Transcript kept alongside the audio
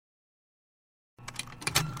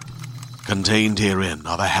Contained herein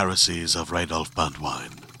are the heresies of Radolf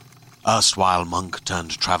Burntwine, erstwhile monk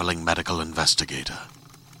turned traveling medical investigator.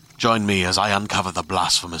 Join me as I uncover the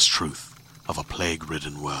blasphemous truth of a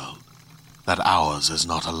plague-ridden world, that ours is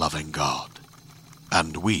not a loving God,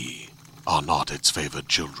 and we are not its favored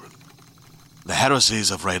children. The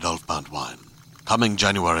heresies of Radolf Burntwine, coming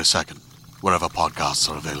January 2nd, wherever podcasts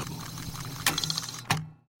are available.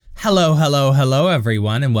 Hello,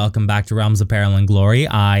 everyone, and welcome back to Realms of Peril and Glory.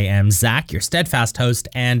 I am Zach, your steadfast host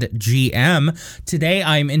and GM. Today,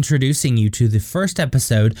 I am introducing you to the first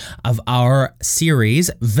episode of our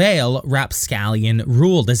series, Vael, Rapscallion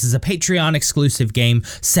Rule. This is a Patreon-exclusive game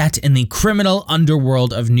set in the criminal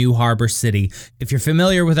underworld of New Harbor City. If you're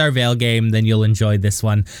familiar with our Vael game, then you'll enjoy this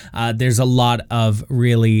one. There's a lot of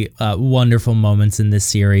really wonderful moments in this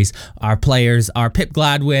series. Our players are Pip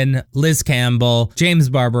Gladwin, Liz Campbell, James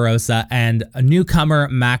Barbarossa, and a newcomer,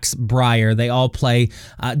 Max Breyer. They all play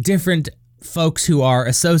different folks who are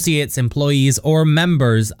associates, employees, or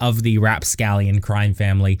members of the Rapscallion crime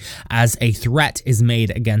family as a threat is made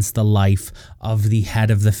against the life of the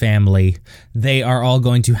head of the family. They are all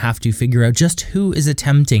going to have to figure out just who is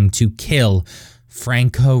attempting to kill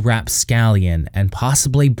Franco Rapscallion and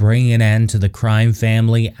possibly bring an end to the crime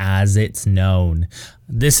family as it's known.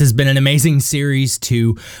 This has been an amazing series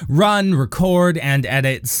to run, record, and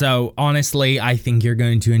edit, so honestly, I think you're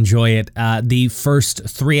going to enjoy it. The first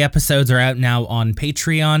 3 episodes are out now on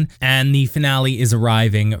Patreon, and the finale is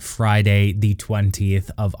arriving Friday, the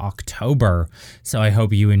 20th of October. So I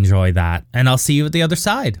hope you enjoy that, and I'll see you at the other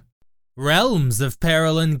side. Realms of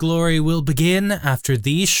Peril and Glory will begin after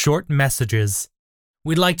these short messages.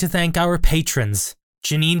 We'd like to thank our patrons,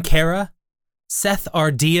 Janine Kara, Seth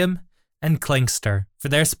R. Diem, and Klinkster, for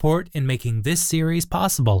their support in making this series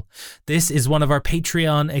possible. This is one of our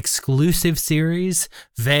Patreon exclusive series,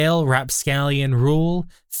 Vael, Rapscallion Rule.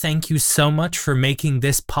 Thank you so much for making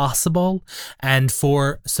this possible and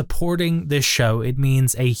for supporting this show. It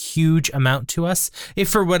means a huge amount to us. If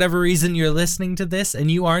for whatever reason you're listening to this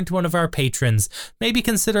and you aren't one of our patrons, maybe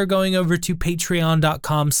consider going over to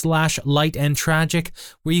patreon.com/lightandtragic,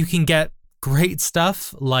 where you can get great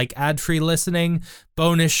stuff like ad-free listening,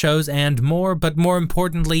 bonus shows, and more, but more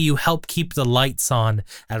importantly, you help keep the lights on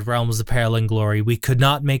at Realms of Peril and Glory. We could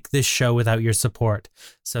not make this show without your support,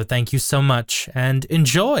 so thank you so much, and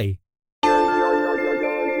enjoy!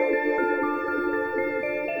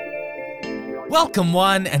 Welcome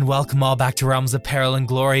one, and welcome all back to Realms of Peril and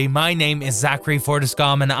Glory. My name is Zachary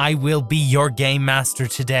Fortiscom, and I will be your game master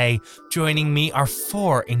today. Joining me are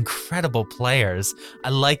 4 incredible players. I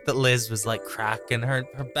like that Liz was like cracking her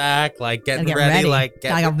back, like getting ready, like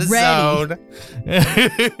getting in the zone.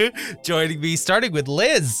 Joining me, starting with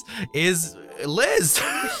Liz, is Liz.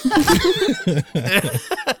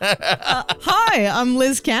 Hi, I'm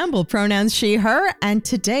Liz Campbell, pronouns she, her, and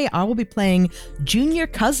today I will be playing junior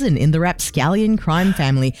cousin in the Rapscallion crime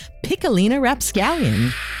family, Piccolina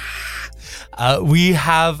Rapscallion. We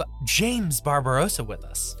have James Barbarossa with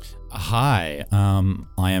us. Hi,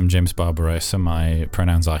 I am James Barbarossa. My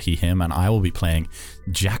pronouns are he, him, and I will be playing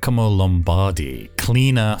Giacomo Lombardi,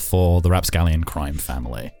 cleaner for the Rapscallion crime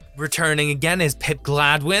family. Returning again is Pip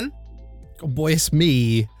Gladwin. Oh boy, it's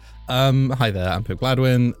me. Hi there, I'm Pip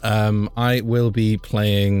Gladwin. I will be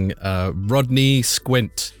playing Rodney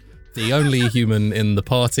Squint, the only human in the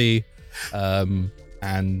party. Yeah,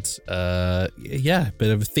 bit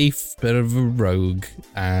of a thief, bit of a rogue,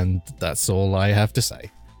 and that's all I have to say.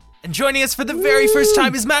 And joining us for the very first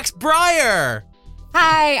time is Max Breyer.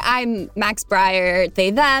 Hi, I'm Max Breyer,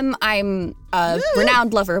 they, them. I'm a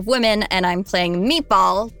renowned lover of women, and I'm playing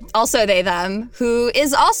Meatball, also they, them, who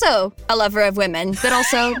is also a lover of women, but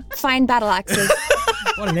also fine battle axes.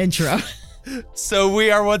 What an intro. So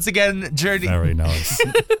we are once again journeying. Very nice.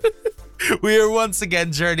 We are once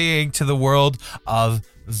again journeying to the world of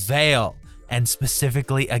Vael, and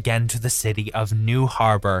specifically again to the city of New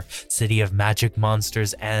Harbor, city of magic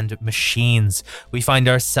monsters and machines. We find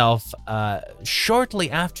ourselves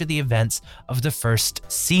shortly after the events of the first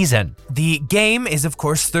season. The game is, of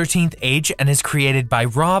course, 13th Age and is created by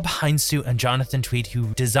Rob Heinsu and Jonathan Tweed, who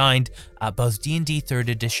designed both D&D 3rd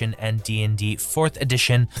edition and D&D 4th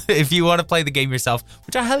edition. If you want to play the game yourself,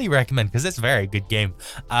 which I highly recommend because it's a very good game,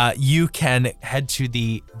 you can head to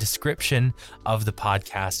the description of the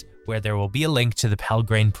podcast, where there will be a link to the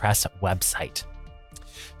Pelgrane Press website.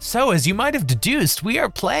 So, as you might have deduced, we are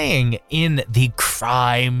playing in the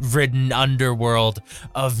crime-ridden underworld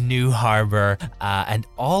of New Harbor, and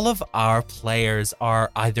all of our players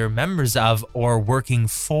are either members of or working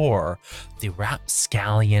for the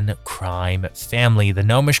Rapscallion crime family, the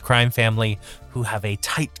gnomish crime family who have a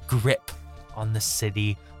tight grip on the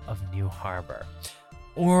city of New Harbor.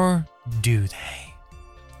 Or do they?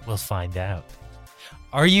 We'll find out.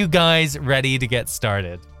 Are you guys ready to get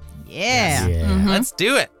started? Yeah. Let's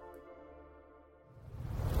do it.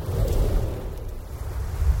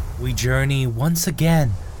 We journey once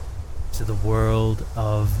again to the world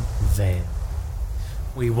of Vael.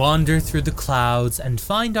 We wander through the clouds and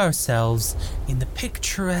find ourselves in the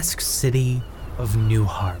picturesque city of New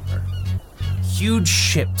Harbor. Huge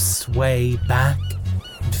ships sway back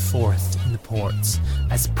and forth in the ports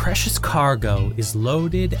as precious cargo is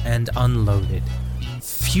loaded and unloaded,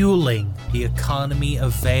 fueling the economy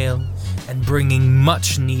of Vael and bringing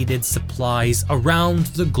much-needed supplies around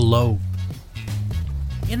the globe.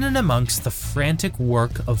 In and amongst the frantic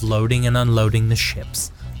work of loading and unloading the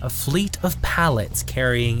ships, a fleet of pallets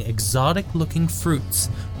carrying exotic-looking fruits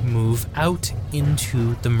move out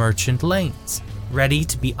into the merchant lanes, ready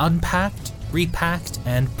to be unpacked, repacked,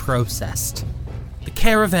 and processed. The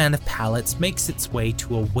caravan of pallets makes its way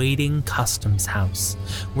to a waiting customs house,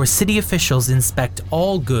 where city officials inspect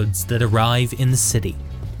all goods that arrive in the city.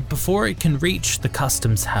 Before it can reach the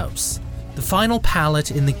customs house, the final pallet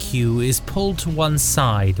in the queue is pulled to one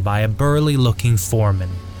side by a burly-looking foreman,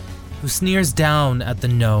 who sneers down at the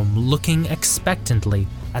gnome, looking expectantly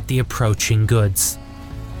at the approaching goods.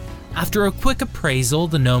 After a quick appraisal,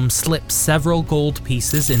 the gnome slips several gold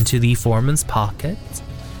pieces into the foreman's pocket,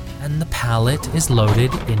 and the pallet is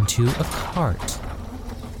loaded into a cart.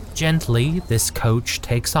 Gently, this coach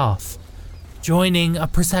takes off, joining a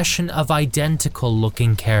procession of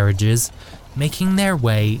identical-looking carriages, making their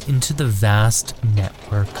way into the vast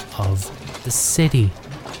network of the city.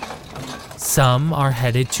 Some are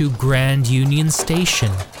headed to Grand Union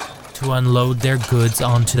Station to unload their goods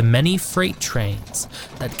onto the many freight trains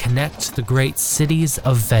that connect the great cities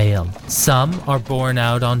of Vael. Some are borne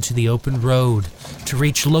out onto the open road to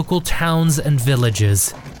reach local towns and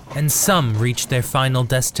villages, and some reach their final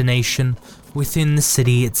destination within the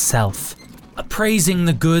city itself. Appraising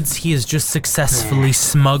the goods he has just successfully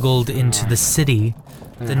smuggled into the city,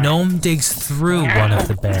 the gnome digs through one of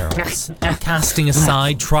the barrels, casting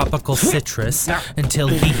aside tropical citrus until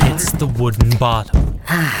he hits the wooden bottom,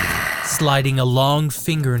 sliding a long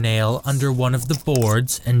fingernail under one of the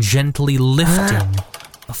boards and gently lifting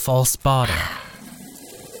a false bottom.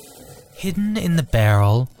 Hidden in the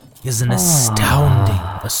barrel is an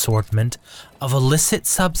astounding assortment of illicit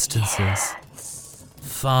substances.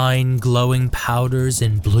 Fine glowing powders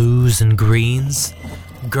in blues and greens,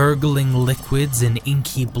 gurgling liquids in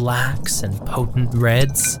inky blacks and potent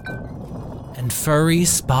reds, and furry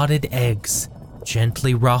spotted eggs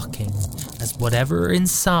gently rocking as whatever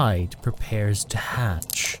inside prepares to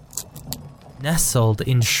hatch. Nestled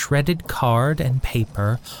in shredded card and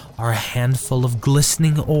paper are a handful of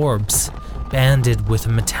glistening orbs, banded with a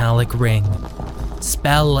metallic ring.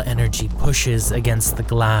 Spell energy pushes against the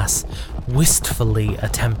glass, wistfully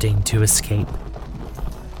attempting to escape.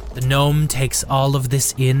 The gnome takes all of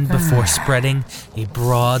this in before spreading a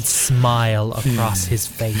broad smile across his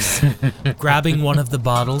face, grabbing one of the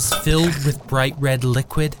bottles filled with bright red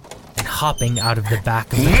liquid and hopping out of the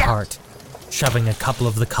back of the cart, shoving a couple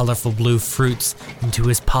of the colorful blue fruits into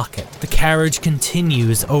his pocket. The carriage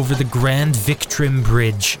continues over the Grand Victrim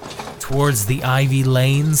Bridge towards the ivy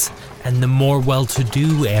lanes and the more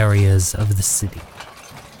well-to-do areas of the city.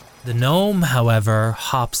 The gnome, however,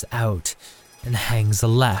 hops out and hangs a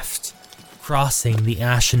left, crossing the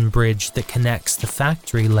ashen bridge that connects the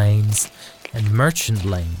factory lanes and merchant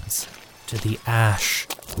lanes to the ash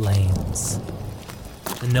lanes.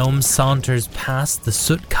 The gnome saunters past the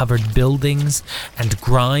soot-covered buildings and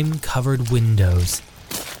grime-covered windows,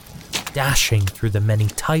 dashing through the many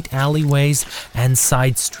tight alleyways and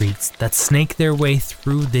side streets that snake their way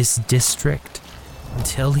through this district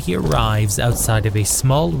until he arrives outside of a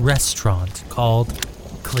small restaurant called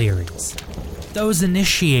Cleary's. Those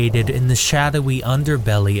initiated in the shadowy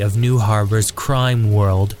underbelly of New Harbor's crime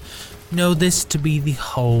world know this to be the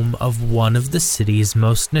home of one of the city's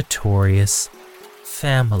most notorious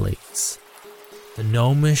families, the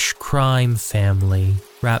gnomish crime family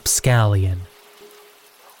Rapscallion.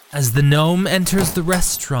 As the gnome enters the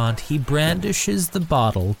restaurant, he brandishes the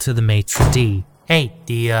bottle to the maitre d'. Hey,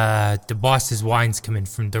 the boss's wine's coming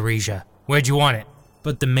from Darija. Where'd you want it?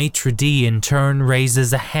 But the maitre d' in turn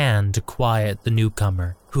raises a hand to quiet the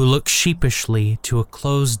newcomer, who looks sheepishly to a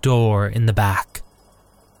closed door in the back.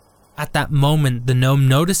 At that moment, the gnome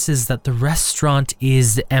notices that the restaurant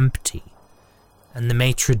is empty, and the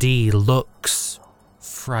maitre d' looks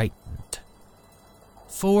frightened.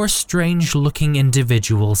 4 strange-looking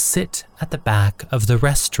individuals sit at the back of the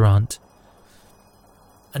restaurant.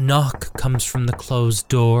 A knock comes from the closed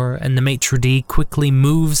door, and the maitre d' quickly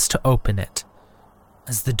moves to open it.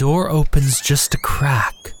 As the door opens just a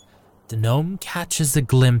crack, the gnome catches a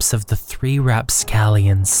glimpse of the 3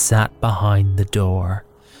 rapscallions sat behind the door,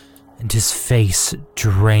 and his face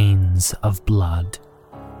drains of blood.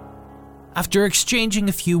 After exchanging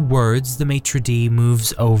a few words, the maitre d'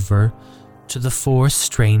 moves over to the 4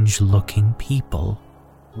 strange-looking people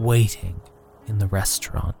waiting in the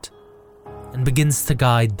restaurant, and begins to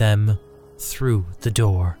guide them through the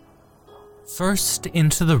door. First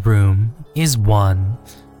into the room is one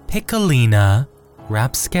Piccolina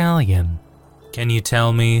Rapscallion. Can you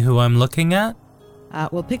tell me who I'm looking at?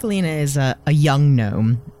 Well, Piccolina is a young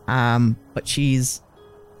gnome, but she's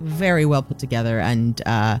very well put together, and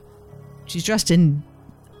she's dressed in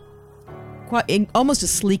almost a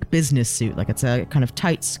sleek business suit. Like, it's a kind of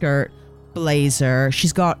tight skirt, blazer.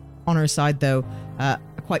 She's got on her side, though, a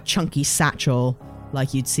quite chunky satchel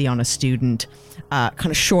like you'd see on a student. Kind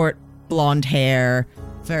of short, blonde hair,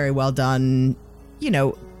 very well done,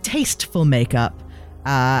 tasteful makeup.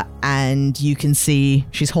 And you can see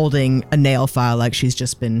she's holding a nail file like she's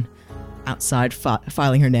just been outside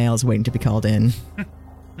filing her nails waiting to be called in.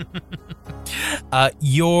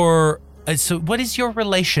 So what is your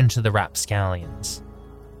relation to the Rapscallions?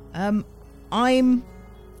 I'm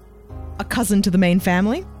a cousin to the main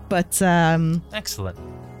family, but excellent.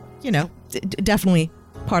 Definitely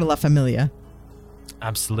part of La Familia.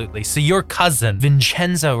 Absolutely. So your cousin,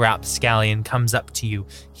 Vincenzo Rapscallion, comes up to you.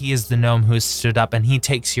 He is the gnome who has stood up, and he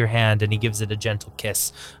takes your hand and he gives it a gentle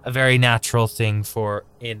kiss. A very natural thing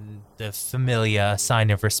in the Familia, a sign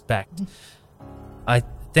of respect. I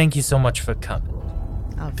thank you so much for coming.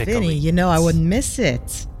 Oh, Vinny, I wouldn't miss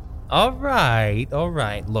it. All right.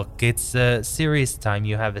 Look, it's a serious time.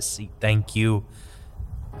 You have a seat. Thank you.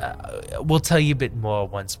 We'll tell you a bit more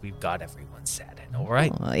once we've got everyone sat in, all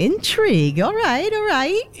right? Oh, intrigue. All right.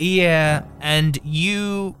 Yeah, and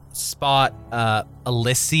you spot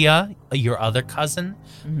Alicia, your other cousin,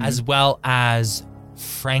 as well as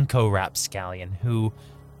Franco Rapscallion, who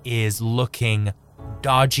is looking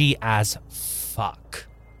dodgy as fuck.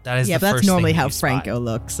 That is the first that's normally thing how you spot. Franco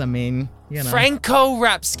looks. I mean, Franco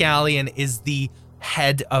Rapscallion is the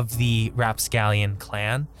head of the Rapscallion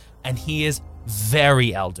clan, and he is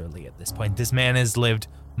very elderly at this point. This man has lived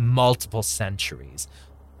multiple centuries.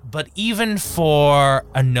 But even for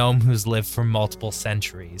a gnome who's lived for multiple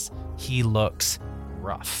centuries, he looks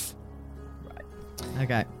rough. Right.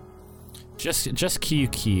 Okay. Just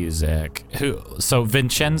cue Zach. So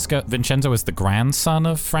Vincenzo is the grandson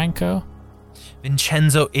of Franco?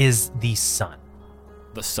 Vincenzo is the son.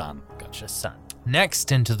 The son. Gotcha. Son.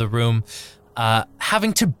 Next into the room,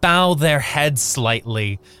 having to bow their head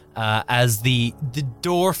slightly as the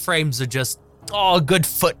door frames are just a good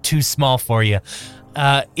foot too small for you,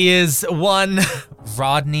 is one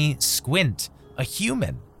Rodney Squint, a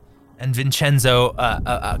human. And Vincenzo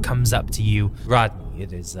comes up to you. Rodney,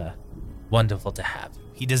 it is wonderful to have you.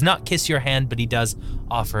 He does not kiss your hand, but he does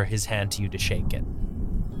offer his hand to you to shake it.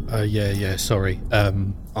 Yeah, sorry.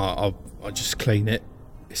 I'll just clean it.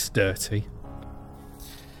 It's dirty.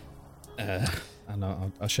 And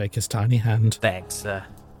I'll shake his tiny hand. Thanks.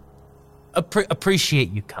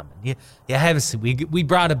 Appreciate you coming. Yeah, have a seat. We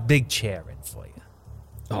brought a big chair in for you.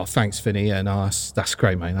 Oh, thanks, Vinny. Yeah, no, that's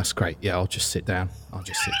great, mate. That's great. Yeah, I'll just sit down.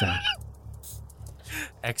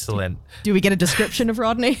 Excellent. Do we get a description of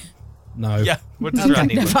Rodney? No. Yeah, what does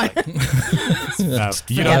Rodney look like? No,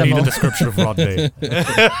 you don't need a description of Rodney.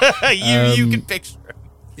 You can picture him.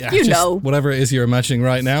 Yeah, whatever it is you're imagining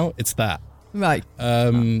right now, it's that. Right.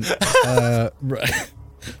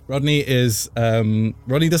 Rodney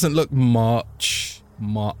doesn't look much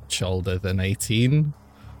older than 18.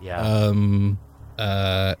 Yeah.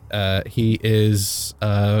 He is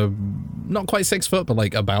not quite 6 foot, but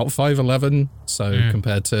like about 5'11". So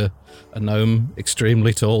compared to a gnome,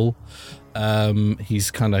 extremely tall.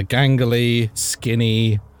 He's kind of gangly,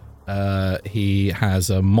 skinny. He has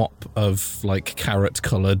a mop of like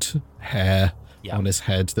carrot-colored hair on his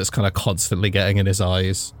head that's kind of constantly getting in his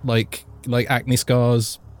eyes, like acne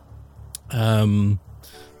scars. And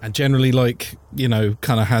generally,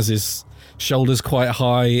 kind of has his shoulders quite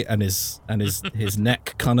high and his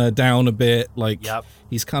neck kind of down a bit.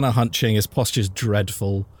 He's kind of hunching. His posture's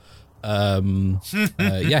dreadful. He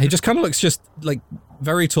just kind of looks just like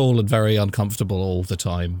very tall and very uncomfortable all the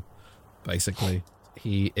time. Basically,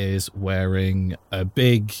 he is wearing a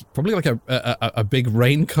big, probably like a big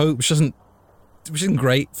raincoat, which isn't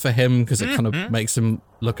great for him because it kind of makes him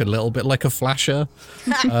look a little bit like a flasher.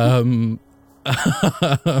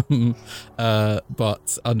 But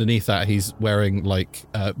underneath that, he's wearing like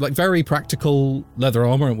very practical leather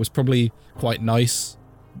armor. It was probably quite nice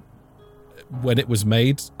when it was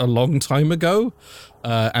made a long time ago,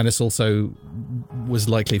 and it's also was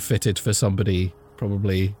likely fitted for somebody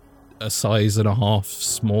probably a size and a half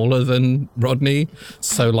smaller than Rodney.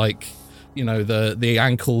 So like, you know, the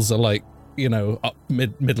ankles are like, you know, up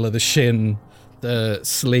middle of the shin. The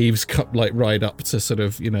sleeves cut like right up to sort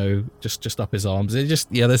of, you know, just up his arms. It just,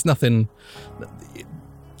 yeah, there's nothing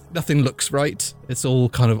looks right. It's all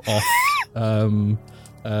kind of off.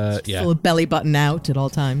 Yeah. Full of belly button out at all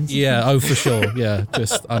times. Yeah, oh for sure. Yeah,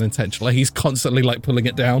 just unintentional. He's constantly like pulling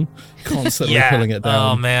it down. Pulling it down.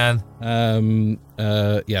 Oh man.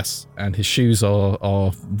 Yes, and his shoes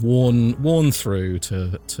are worn through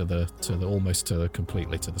to the almost to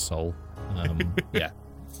completely to the sole. Yeah.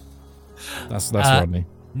 That's Rodney.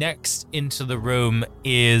 Next into the room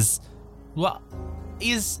is, you know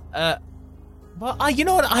what?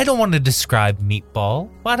 I don't want to describe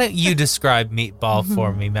Meatball. Why don't you describe Meatball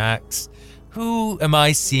for me, Max? Who am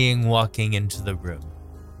I seeing walking into the room?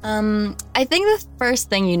 I think the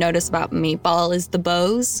first thing you notice about Meatball is the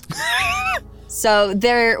bows. So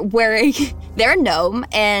they're a gnome,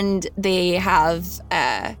 and they have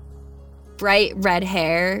bright red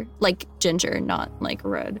hair, like ginger, not like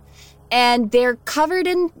red. And they're covered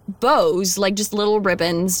in bows, like just little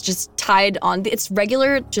ribbons, just tied on. It's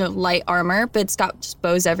regular light armor, but it's got just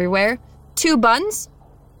bows everywhere. 2 buns,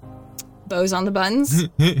 bows on the buns,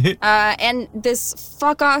 and this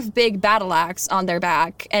fuck off big battle axe on their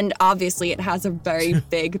back. And obviously, it has a very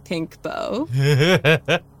big pink bow.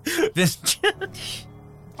 And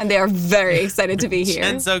they are very excited to be here.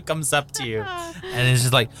 Chenzo comes up to you and is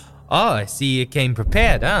just like, "Oh, I see you came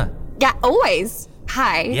prepared, huh?" Yeah, always.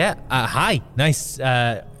 Hi. Yeah, hi. Nice.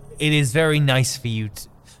 It is very nice for you to...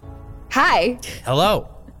 Hi. Hello.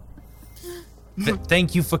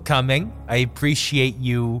 Thank you for coming. I appreciate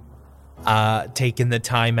you taking the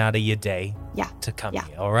time out of your day to come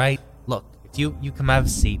here, all right? Look, if you come have a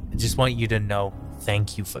seat, I just want you to know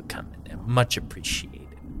thank you for coming. Much appreciated.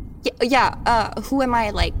 Yeah, who am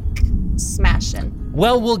I, like, smashing?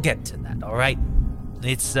 Well, we'll get to that, all right?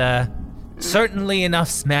 It's certainly enough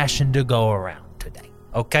smashing to go around.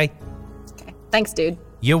 Okay? Okay. Thanks, dude.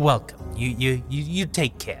 You're welcome. You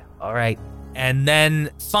take care, all right? And then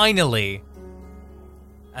finally,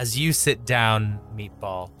 as you sit down,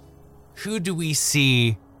 Meatball, who do we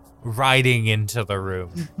see riding into the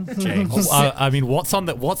room, James? I mean, what's on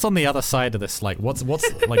the other side of this? Like, what's on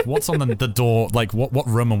the door? Like, what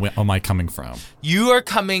room am I coming from? You are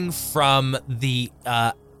coming from the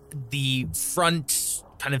front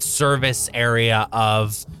kind of service area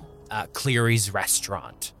of Cleary's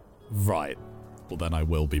restaurant. Right. Well, then I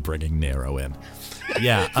will be bringing Nero in.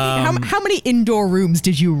 Yeah. How many indoor rooms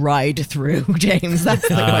did you ride through, James? That's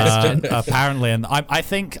the question. Apparently, and I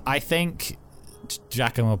think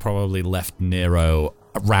Giacomo probably left Nero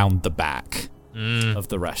around the back of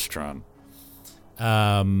the restaurant,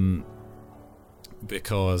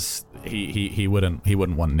 because he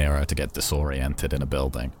wouldn't want Nero to get disoriented in a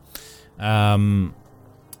building.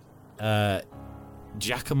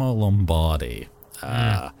 Giacomo Lombardi,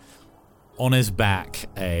 on his back,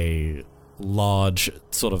 a large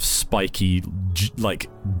sort of spiky like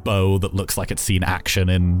bow that looks like it's seen action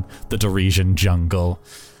in the Doresian jungle.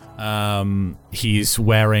 He's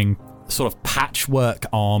wearing sort of patchwork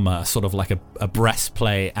armor, sort of like a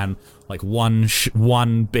breastplate and like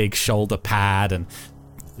one big shoulder pad and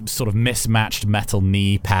sort of mismatched metal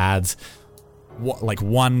knee pads. Like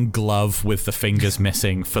one glove with the fingers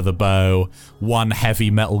missing for the bow, one heavy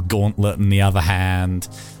metal gauntlet in the other hand.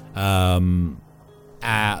 So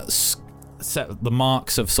the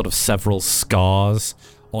marks of sort of several scars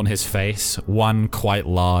on his face, one quite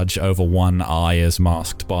large over one eye is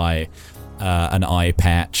masked by an eye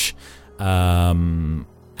patch, and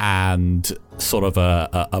sort of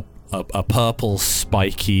a purple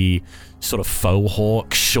spiky sort of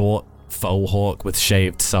short faux hawk with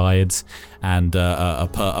shaved sides, and a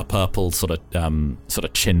purple sort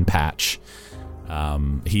of chin patch.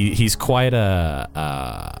 He's quite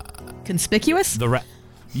conspicuous. The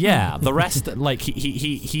rest, like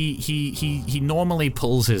he normally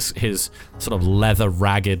pulls his sort of leather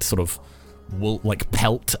ragged sort of wool, like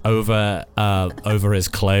pelt over his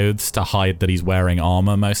clothes to hide that he's wearing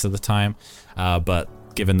armor most of the time. But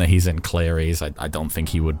given that he's in Cleary's, I don't think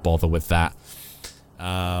he would bother with that.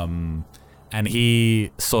 And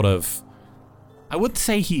he sort of, I would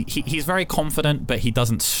say he's very confident, but he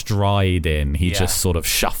doesn't stride in. He just sort of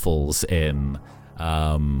shuffles in,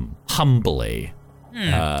 humbly,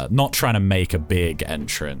 not trying to make a big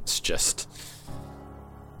entrance, just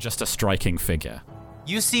Just a striking figure.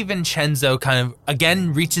 You see Vincenzo kind of,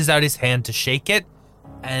 again, reaches out his hand to shake it,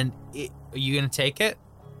 and are you going to take it?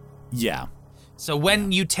 Yeah. So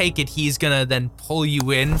when you take it, he's going to then pull you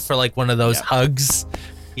in for like one of those hugs.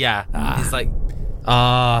 Yeah. He's like,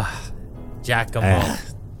 Giacomo.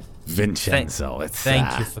 Vincenzo,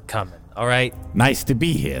 Thank you for coming. All right. Nice to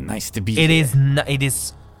be here. It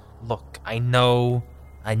is. Look, I know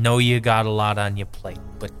you got a lot on your plate,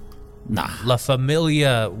 but La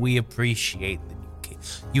Familia, we appreciate that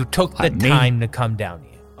you took the time to come down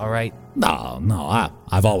here. All right. No,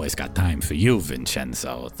 I've always got time for you,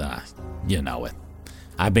 Vincenzo. You know it.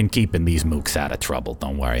 I've been keeping these mooks out of trouble.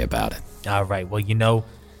 Don't worry about it. All right. Well,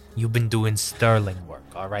 you've been doing sterling work.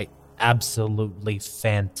 All right. Absolutely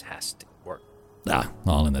fantastic work.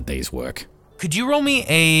 All in a day's work. Could you roll me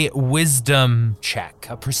a wisdom check,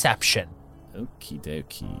 a perception? Okie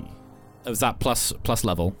dokie. Was that plus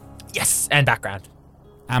level? Yes, and background.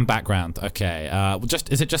 And background. Okay.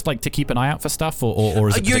 Is it just like to keep an eye out for stuff, or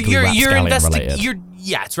is it particularly you're Rapscallion related?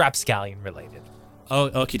 Yeah, it's Rapscallion related. Oh,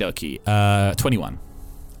 okie dokie. 21.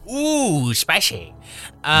 Ooh, spicy.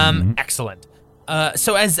 Excellent.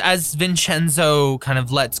 So as Vincenzo kind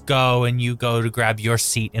of lets go and you go to grab your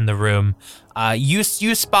seat in the room, you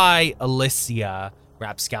spy Alicia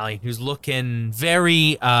Rapscallion, who's looking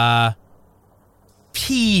very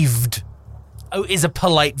peeved. Is a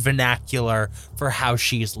polite vernacular for how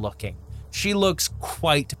she's looking. She looks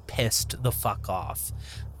quite pissed the fuck off.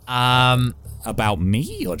 About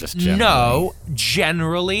me or just generally? No,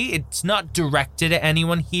 generally. It's not directed at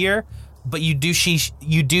anyone here, but you do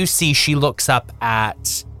see she looks up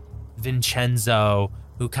at Vincenzo,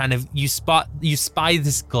 who kind of you spy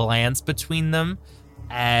this glance between them,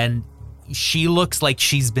 and she looks like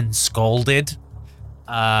she's been scolded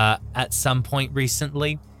at some point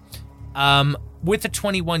recently. With the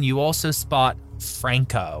 21, you also spot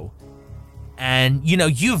Franco. And,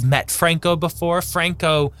 you've met Franco before.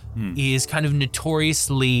 Franco is kind of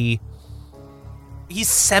notoriously... He's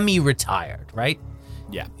semi-retired, right?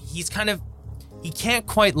 Yeah. He can't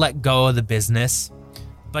quite let go of the business,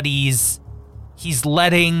 but he's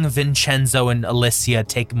letting Vincenzo and Alicia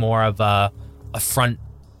take more of a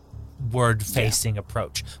front-ward-facing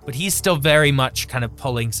approach. But he's still very much kind of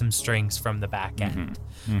pulling some strings from the back end.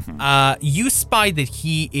 You spy that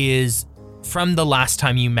he is, from the last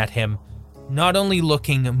time you met him, not only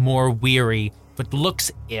looking more weary, but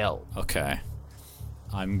looks ill. Okay.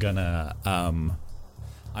 I'm gonna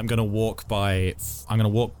walk by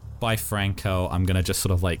Franco. I'm gonna just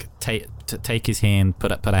sort of like take his hand,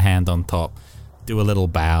 put a hand on top, do a little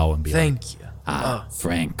bow, and be Thank you.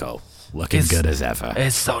 Franco, looking good as ever.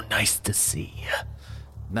 It's so nice to see you.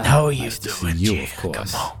 How are you nice doing, to see you, of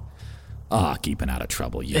course. Come on. Keeping out of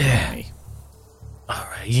trouble, you know me. All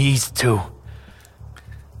right, these two.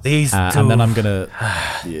 And then I'm gonna.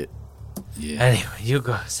 Yeah. Anyway, you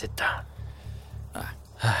go sit down.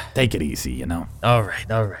 Take it easy, All right.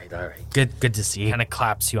 Good to see you. Kind of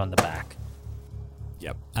claps you on the back.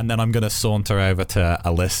 Yep. And then I'm gonna saunter over to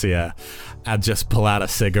Alicia and just pull out a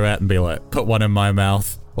cigarette and be like, put one in my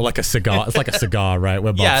mouth. Or like a cigar. It's like a cigar, right?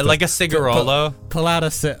 We're like a cigarolo. Pull out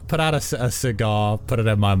a cigar, put it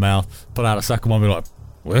in my mouth, pull out a second one, and be like,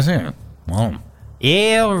 where's it? Oh.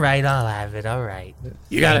 Yeah, all right, I'll have it, all right.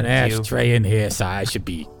 You got an ashtray in here, so I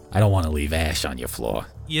don't want to leave ash on your floor.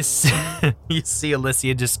 You see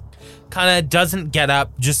Alicia just kind of doesn't get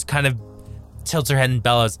up, just kind of tilts her head and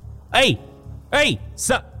bellows, Hey,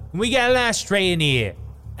 we got an ashtray in here.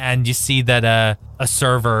 And you see that a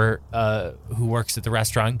server who works at the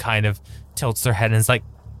restaurant kind of tilts their head and is like,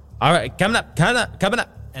 all right, coming up.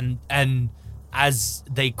 And as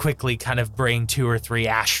they quickly kind of bring 2 or 3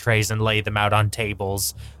 ashtrays and lay them out on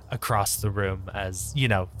tables across the room as,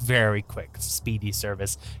 very quick, speedy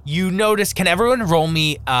service. You notice, can everyone roll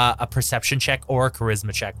me a perception check or a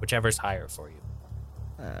charisma check, whichever's higher for you?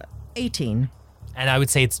 18. And I would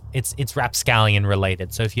say it's Rapscallion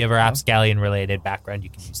related. So if you have a Rapscallion related background, you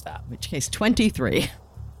can use that. In which case, 23.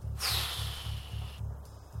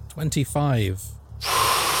 25.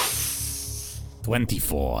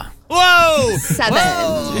 24. Whoa! 7.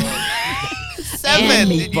 Whoa! 7, And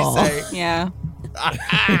did you meatball. say? Yeah.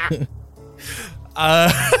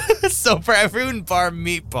 So for everyone bar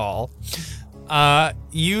Meatball,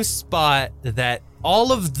 you spot that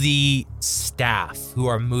all of the staff who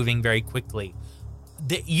are moving very quickly,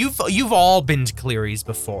 you've all been to Cleary's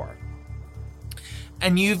before,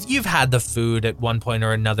 and you've had the food at one point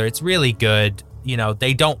or another. It's really good.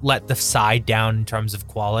 They don't let the side down in terms of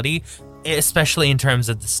quality, especially in terms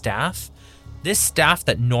of the staff. This staff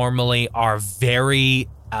that normally are very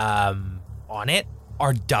on it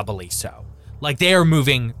are doubly so. Like, they are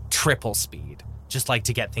moving triple speed, just like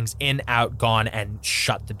to get things in, out, gone, and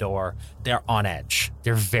shut the door. They're on edge.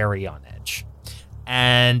 They're very on edge.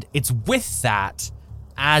 And it's with that,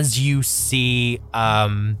 as you see,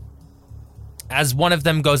 as one of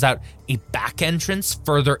them goes out a back entrance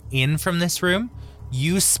further in from this room,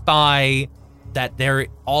 you spy that there,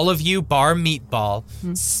 all of you, bar Meatball,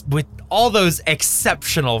 with all those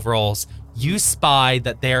exceptional rolls, you spy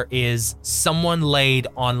that there is someone laid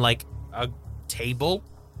on like a table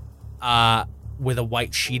with a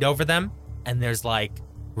white sheet over them, and there's like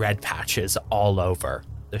red patches all over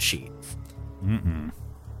the sheet. I'm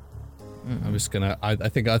just gonna. I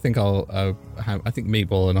think I'll. I think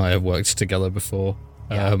Meatball and I have worked together before.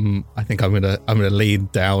 Yeah. I think I'm gonna lean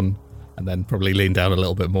down, and then probably lean down a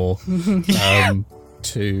little bit more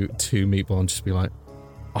to Meatball and just be like,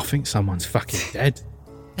 I think someone's fucking dead.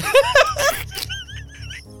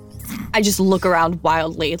 I just look around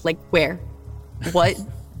wildly, like, where? What?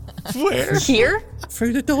 Where? Here?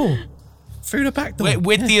 Through the door. Through the back door.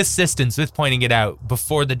 With the assistance, with pointing it out,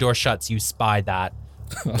 before the door shuts, you spy that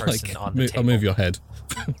person on the table. I'll move your head.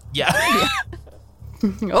 Yeah.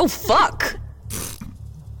 Oh, fuck.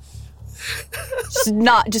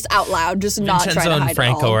 Just out loud, just not Vincenzo trying to hide and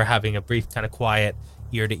Franco at all. are having a brief kind of quiet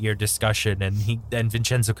ear-to-ear discussion, and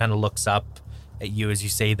Vincenzo kind of looks up at you as you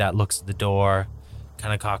say that, looks at the door,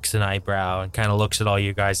 kind of cocks an eyebrow, and kind of looks at all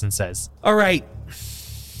you guys and says, all right,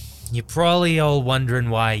 you're probably all wondering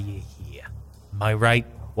why you're here. Am I right?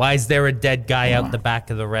 Why is there a dead guy out the back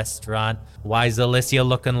of the restaurant? Why is Alicia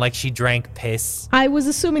looking like she drank piss? I was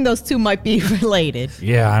assuming those two might be related.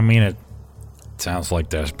 Yeah, I mean, it sounds like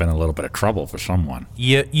there's been a little bit of trouble for someone.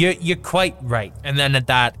 You're quite right. And then at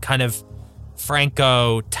that, kind of,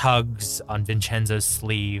 Franco tugs on Vincenzo's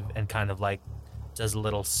sleeve and kind of like does a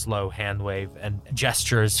little slow hand wave and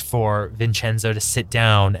gestures for Vincenzo to sit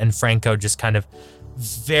down. And Franco just kind of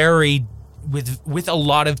with a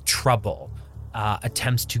lot of trouble,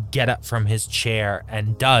 attempts to get up from his chair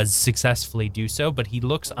and does successfully do so, but he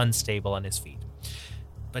looks unstable on his feet.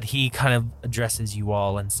 But he kind of addresses you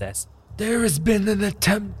all and says, there has been an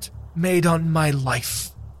attempt made on my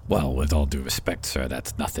life. Well, with all due respect, sir,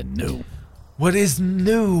 that's nothing new. What is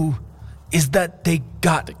new is that they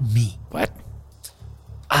got me. What?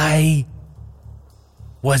 I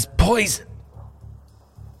was poisoned.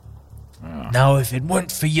 Now, if it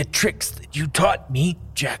weren't for your tricks that you taught me,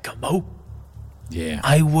 Giacomo, Yeah.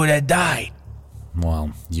 I would have died.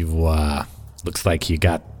 Well, you, looks like you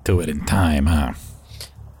got to it in time, huh?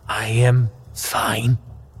 I am fine,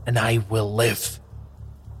 and I will live.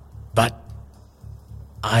 But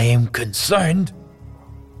I am concerned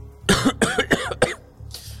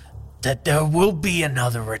that there will be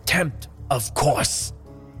another attempt, of course.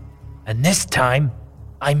 And this time,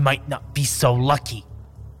 I might not be so lucky.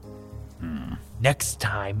 Next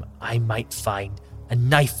time, I might find a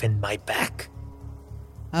knife in my back.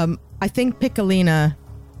 I think Piccolina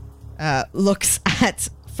looks at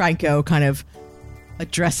Franco, kind of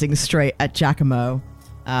addressing straight at Giacomo,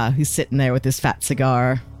 who's sitting there with his fat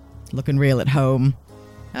cigar, looking real at home.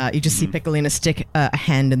 You just see Piccolina stick a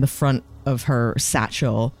hand in the front of her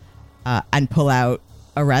satchel and pull out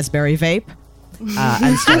a raspberry vape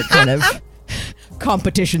and start kind of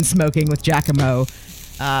competition smoking with Giacomo.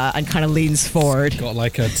 And kind of leans forward. Got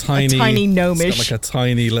like a tiny gnomish. It's got like a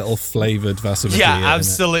tiny little flavored Vasiliki. Yeah, in it.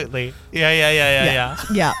 absolutely. Yeah.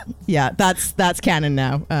 Yeah. That's canon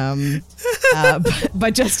now.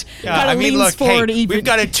 But just kind of leans look, forward. hey, even we've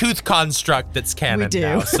got a tooth construct that's canon We do.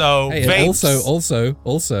 now. So Hey, vapes, and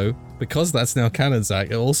also, because that's now canon,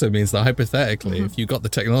 Zach, it also means that hypothetically, if you got the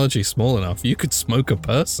technology small enough, you could smoke a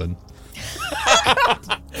person.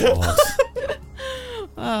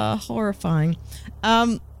 horrifying.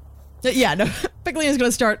 Piccolina's going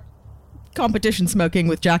to start competition smoking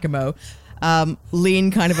with Giacomo.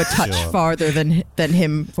 Lean kind of a touch farther than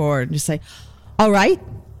him forward and just say, all right,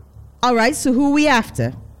 so who are we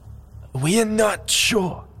after? we're not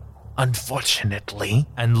sure, unfortunately.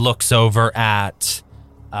 And looks over at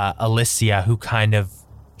Alicia, who kind of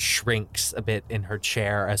shrinks a bit in her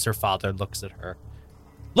chair as her father looks at her.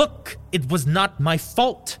 Look, it was not my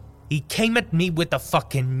fault. He came at me with a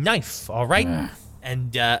fucking knife, all right?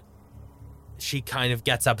 And she kind of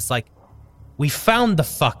gets up. It's like, we found the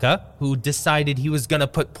fucker who decided he was gonna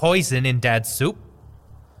put poison in Dad's soup.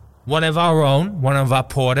 One of our own, one of our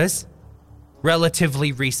porters.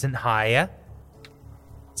 Relatively recent hire.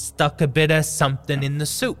 Stuck a bit of something in the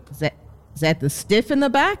soup. Is that the stiff in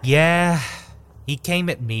the back? Yeah, he came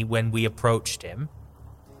at me when we approached him.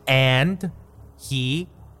 And he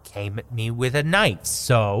came at me with a knife.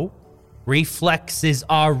 So, reflexes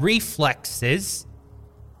are reflexes.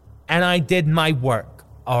 and I did my work,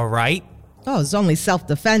 all right? Oh, it's only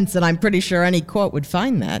self-defense, and I'm pretty sure any court would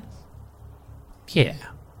find that. Yeah.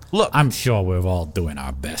 Look, I'm sure we're all doing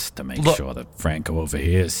our best to make Look. sure that Franco over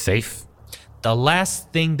here is safe. the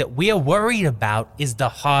last thing that we are worried about is the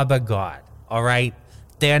harbor guard, all right?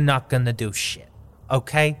 They're not gonna do shit,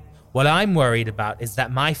 okay? What I'm worried about is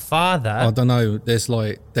that my father... I don't know. There's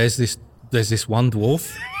this one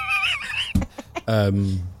dwarf.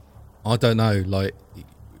 I don't know. Like,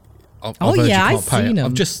 I've heard you yeah, can't I've pay seen him.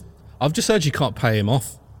 I've just heard you can't pay him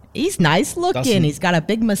off. He's nice looking. Doesn't- He's got a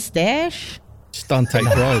big mustache. Just don't take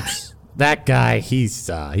bribes. That guy, he's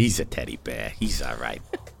a teddy bear. He's all right.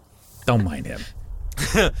 Don't mind him.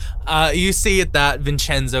 You see it that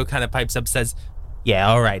Vincenzo kind of pipes up, says, yeah,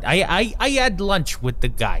 all right. I had lunch with the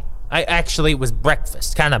guy. It was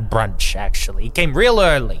breakfast, kind of brunch, actually. He came real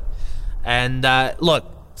early. And, look,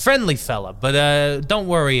 friendly fella, but don't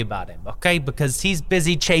worry about him, okay? Because he's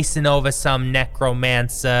busy chasing over some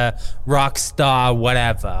necromancer, rock star,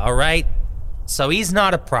 whatever, all right? So he's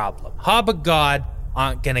not a problem. Harbor Guard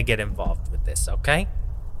aren't gonna get involved with this, okay?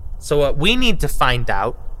 So what we need to find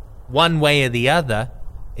out, one way or the other,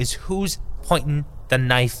 is who's pointing the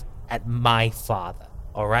knife at my father,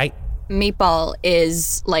 all right? Meatball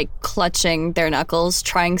is like clutching their knuckles,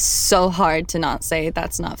 trying so hard to not say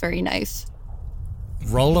that's not very nice.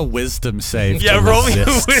 Roll a wisdom save. Yeah, to roll me a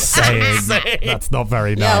resist wisdom saying save. That's not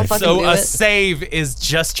very Yeah, I'll nice. fucking So do a it. save is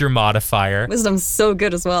just your modifier. Wisdom's so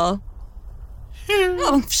good as well.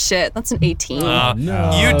 Oh shit, that's an 18.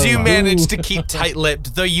 You do manage to keep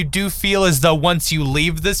tight-lipped, though you do feel as though once you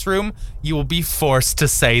leave this room, you will be forced to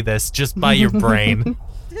say this just by your brain.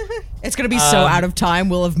 It's gonna be so out of time.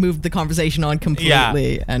 We'll have moved the conversation on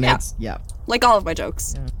completely, and Yeah. it's Like all of my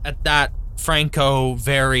jokes. At that, Franco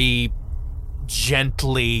very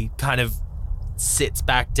gently kind of sits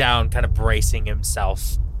back down, kind of bracing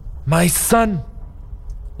himself. My son,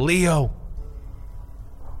 Leo,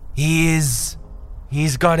 he's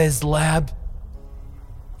got his lab.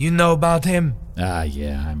 You know about him? Yeah,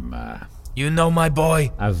 You know my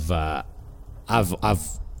boy? I've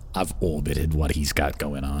orbited what he's got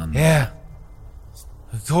going on. Yeah.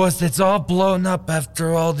 Of course, it's all blown up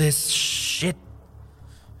after all this shit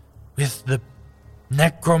with the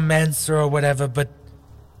necromancer or whatever, but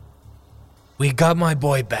we got my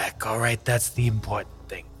boy back, all right? That's the important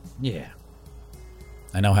thing, Yeah.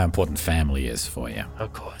 I know how important family is for you.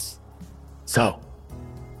 of course. So,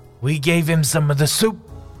 we gave him some of the soup,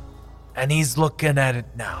 and he's looking at it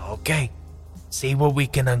now, okay? See what we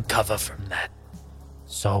can uncover from that.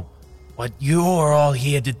 So, what you are all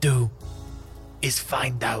here to do is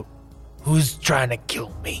find out who's trying to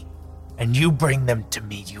kill me. And you bring them to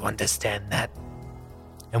me, you understand that?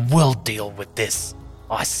 And we'll deal with this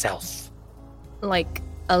ourselves. Like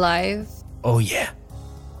alive. Oh yeah.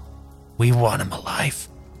 We want him alive.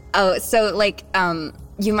 Oh, so like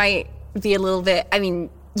you might be a little bit, I mean,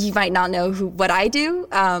 you might not know what I do.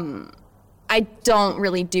 I don't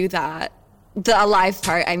really do that. The alive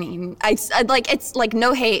part, I mean, I like, it's like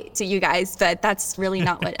no hate to you guys, but that's really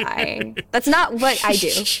not what that's not what I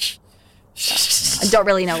do. I don't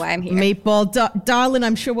really know why I'm here. Meatball, darling.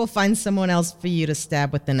 I'm sure we'll find someone else for you to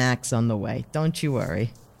stab with an axe on the way. Don't you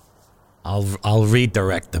worry. I'll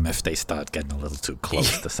redirect them if they start getting a little too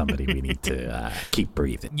close to somebody we need to keep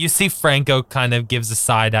breathing. You see Franco kind of gives a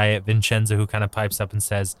side eye at Vincenzo, who kind of pipes up and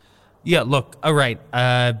says, yeah, look, all right,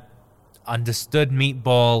 understood,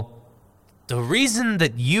 Meatball. The reason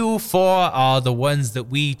that you four are the ones that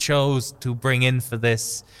we chose to bring in for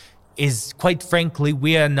this is, quite frankly,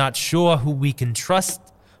 we are not sure who we can trust,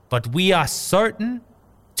 but we are certain,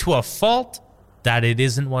 to a fault, that it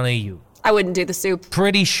isn't one of you. I wouldn't do the soup.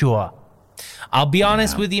 Pretty sure. I'll be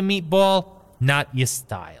honest with you, Meatball, not your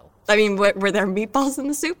style. I mean, were there meatballs in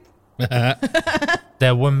the soup?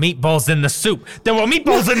 There were meatballs in the soup. There were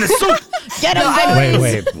meatballs in the soup! Get him,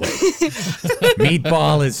 Wait.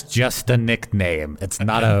 Meatball is just a nickname. It's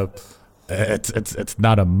not a. It's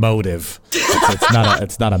not a motive.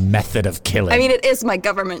 It's not a method of killing. I mean, it is my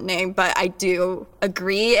government name, but I do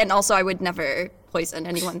agree, and also I would never poison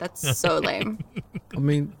anyone. That's so lame. I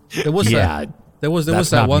mean, there was Yeah, that. There was that's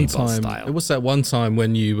that not one Meatball time. style. There was that one time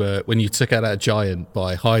when you took out that giant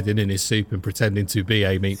by hiding in his soup and pretending to be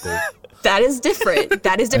a meatball. That is different.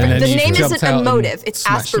 That is And different. then The you name jumped isn't out a and motive. It's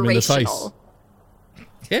smashed him in the face. aspirational.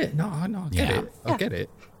 Yeah, no, I get Yeah. it. I get it.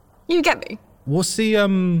 You get me. What's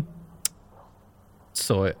the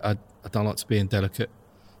Sorry, I don't like to be indelicate.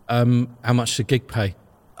 How much the gig pay?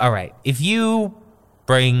 All right, if you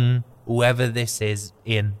bring whoever this is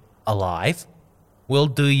in alive, we'll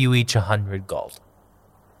do you each 100 gold.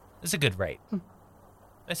 That's a good rate.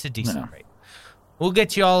 That's a decent rate. we'll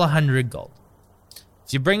get you all 100 gold.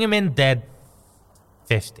 If you bring him in dead,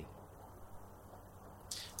 50.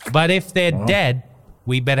 But if they're dead,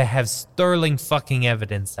 we better have sterling fucking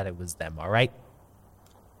evidence that it was them, all right?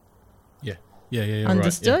 Yeah.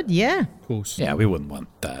 Understood? Yeah. Of course. Yeah, we wouldn't want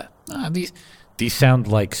that. These sound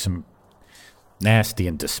like some nasty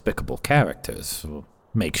and despicable characters. We'll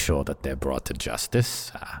make sure that they're brought to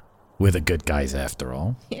justice. We're the good guys after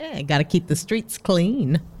all. Yeah, gotta keep the streets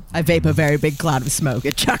clean. I vape a very big cloud of smoke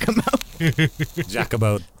at Giacomo.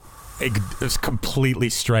 Giacomo is completely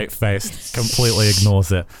straight-faced, completely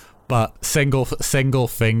ignores it, but single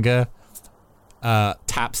finger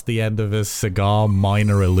taps the end of his cigar.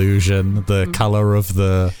 Minor illusion. The color of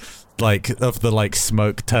the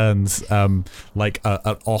smoke turns like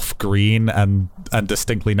an off green and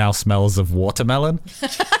distinctly now smells of watermelon.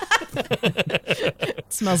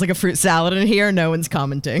 Smells like a fruit salad in here. No one's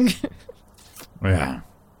commenting. Yeah.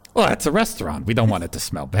 Well, it's a restaurant. We don't want it to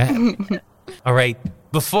smell bad. All right,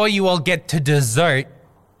 before you all get to dessert,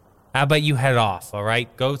 how about you head off, all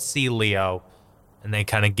right? Go see Leo, and they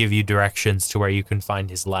kind of give you directions to where you can find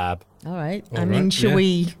his lab. All right. All I mean, right, should yeah.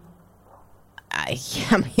 we...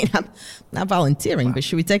 I'm not volunteering, but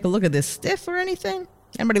should we take a look at this stiff or anything?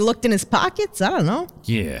 Anybody looked in his pockets? I don't know.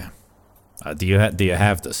 Yeah. Do you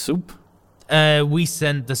have the soup? We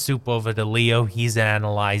sent the soup over to Leo. He's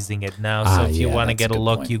analyzing it now, so if you want to that's a get a good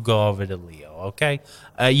look, point. you go over to Leo, okay?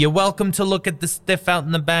 You're welcome to look at the stiff out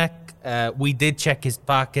in the back. We did check his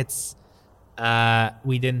pockets.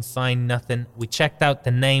 We didn't find nothing. We checked out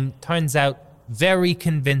the name. Turns out, very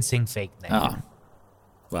convincing fake name. Oh.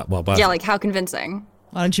 Well, but Yeah, like how convincing?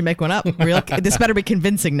 Why don't you make one up? This better be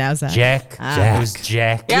convincing now, Zach. Jack. It was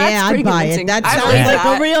Jack. Yeah, it's I'd pretty buy it. convincing. That I sounds believe like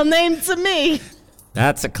that. a real name to me.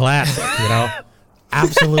 that's a classic, you know?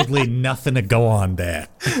 Absolutely nothing to go on there.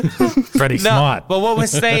 Pretty smart. But what we're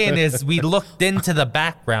saying is we looked into the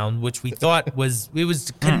background, which we thought was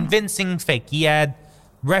convincing fake. He had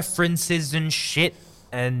references and shit,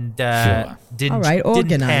 and Sure. didn't, All right, didn't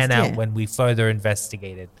organized, pan out yeah. when we further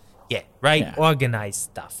investigated. Yeah, right? Yeah. Organized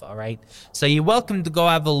stuff, all right? So you're welcome to go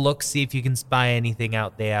have a look, see if you can spy anything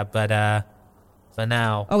out there, but for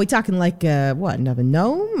now... Are we talking like, what, another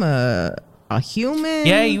gnome? A human?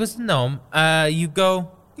 Yeah, he was a gnome. You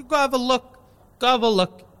go have a look. Go have a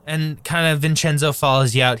look. And kind of Vincenzo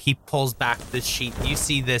follows you out. He pulls back the sheet. You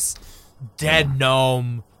see this dead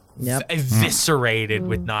gnome Yep. eviscerated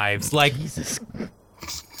with knives. Like,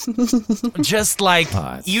 just like,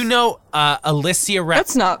 it's- you know, Alicia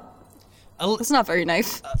That's not very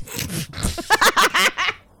nice.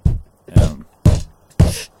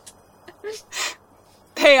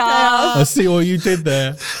 Payoff. I see what you did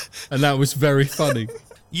there, and that was very funny.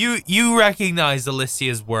 You recognize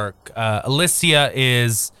Alicia's work. Alicia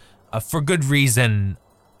is, for good reason,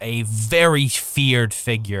 a very feared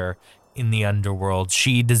figure in the underworld.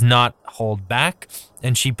 She does not hold back,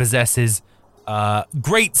 and she possesses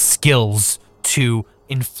great skills to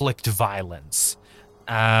inflict violence.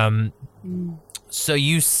 So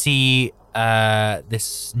you see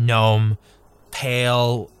this gnome,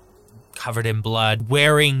 pale, covered in blood,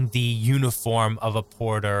 wearing the uniform of a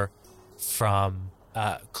porter from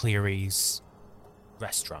Cleary's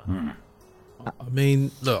restaurant. I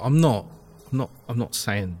mean, look, I'm not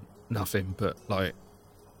saying nothing, but like,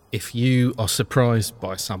 if you are surprised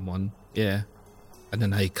by someone, yeah, and then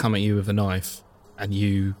they come at you with a knife, and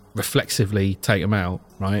you reflexively take them out,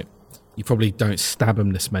 right? You probably don't stab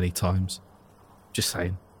them this many times. Just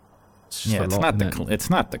saying. It's just Yeah, a it's lot, not isn't it? it's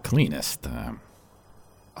not the cleanest.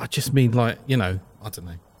 I just mean, like, you know, I don't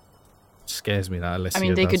know. Scares me that Alicia I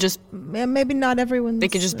mean, they could does. just Yeah, maybe not everyone.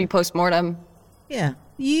 be post-mortem. Yeah.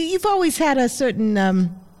 You've always had a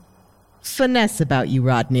certain finesse about you,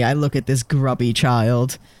 Rodney. I look at this grubby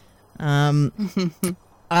child. I'm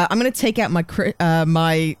going to take out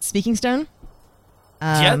my speaking stone.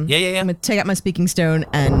 Yeah. I'm going to take out my speaking stone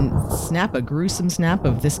and snap a gruesome snap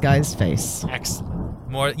of this guy's face. Excellent.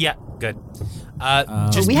 More, yeah, good.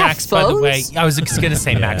 Just We have Max, by the way. phones? I was just gonna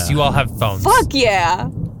say, Max, you all have phones. Fuck yeah!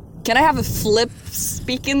 Can I have a flip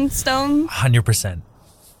speaking stone 100%.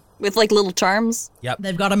 with like little charms? Yep.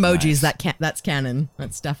 They've got emojis that's canon.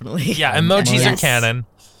 That's definitely. Yeah, emojis are Yes. canon.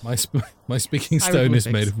 My speaking stone is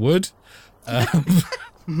made of wood.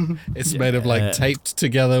 It's made of like taped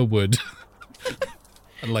together wood,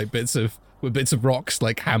 and like bits of rocks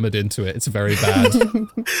like hammered into it. It's very bad.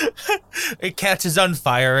 It catches on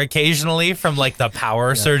fire occasionally from like the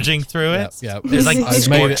power surging through it. Yeah. There's like I've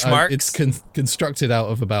made scorch marks. It's constructed out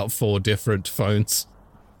of about 4 different phones.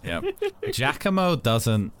 Yeah. Giacomo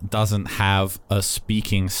doesn't have a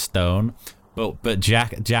speaking stone, But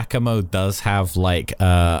Giacomo does have like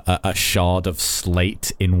a shard of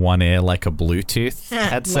slate in one ear, like a Bluetooth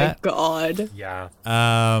headset. Oh my god. Yeah.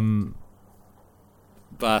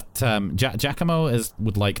 But Giacomo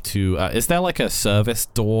would like to. Is there like a service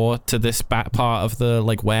door to this back part of the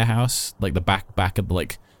like warehouse, like the back of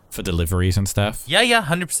like for deliveries and stuff? Yeah,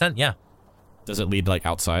 100%. Yeah. Does it lead like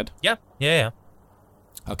outside? Yeah.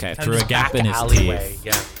 Okay, Kind through of a gap back in his alleyway, teeth.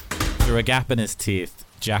 Yeah. Through a gap in his teeth,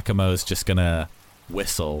 Giacomo's just gonna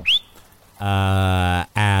whistle,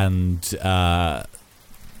 and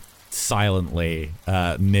silently,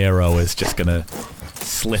 Nero is just gonna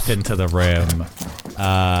slip into the room,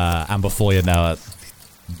 and before you know it,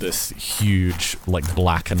 this huge, like,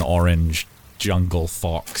 black and orange jungle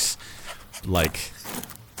fox, like,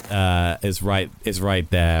 is right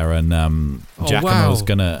there, and Giacomo's wow.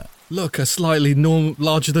 gonna. Look, a slightly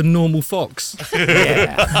larger than normal fox.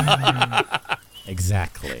 Yeah.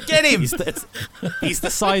 Exactly. Get him! He's the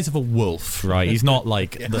size of a wolf, right? He's not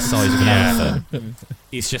like the size of an elephant.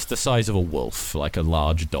 He's just the size of a wolf, like a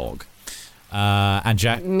large dog. And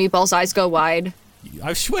Meatball's eyes go wide.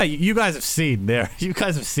 I swear, you guys have seen Nero. You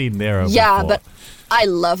guys have seen Nero Yeah, before. but I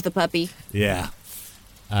love the puppy. Yeah.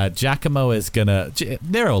 Giacomo is gonna...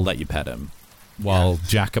 Nero will let you pet him. While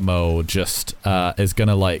Giacomo just is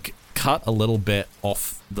gonna, like, cut a little bit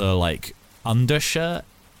off the, like, undershirt,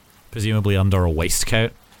 presumably under a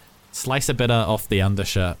waistcoat, slice a bit off the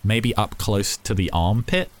undershirt, maybe up close to the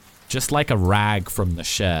armpit, just like a rag from the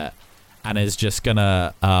shirt, and is just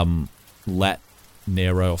gonna let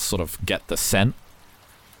Nero sort of get the scent,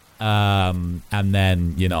 and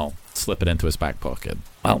then, you know, slip it into his back pocket.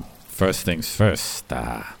 Well, first things first,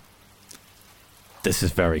 this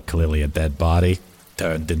is very clearly a dead body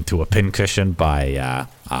turned into a pincushion by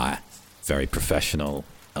very professional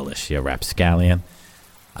Alicia Rapscallion.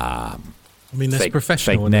 I mean, there's Fake-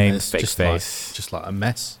 professional fake and name, there's fake just face. like, just like a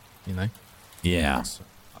mess, you know. Yeah. So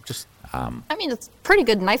I'm just I mean, it's pretty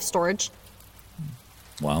good knife storage.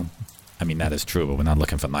 Well, I mean, that is true, but we're not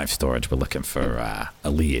looking for knife storage. We're looking for a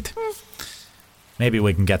lead. Maybe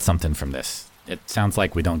we can get something from this. It sounds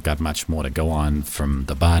like we don't got much more to go on from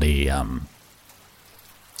the body.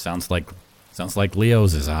 Sounds like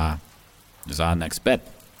Leo's is our next bet.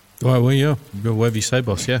 All right, well, yeah, go wherever you say,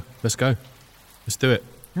 boss. Yeah, let's go. Let's do it.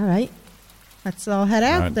 All right. Let's all head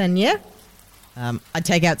out Right. then, yeah? I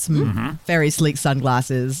take out some very sleek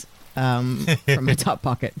sunglasses from my top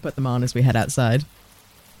pocket, put them on as we head outside.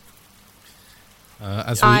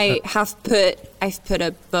 As we, I've put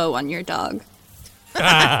a bow on your dog.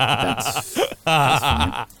 That's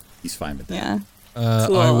fine. He's fine with that. Yeah. I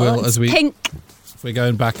will, It's as we pink. if we're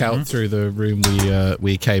going back out through the room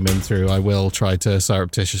we came in through, I will try to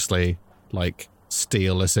surreptitiously like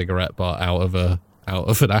steal a cigarette butt out of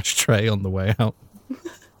an ashtray on the way out.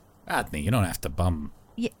 Rodney, you don't have to bum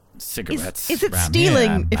Yeah. cigarettes. Is it around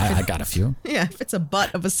stealing here. if I got a few. Yeah, if it's a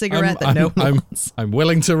butt of a cigarette that no one wants. I'm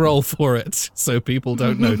willing to roll for it so people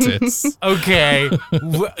don't notice. Okay,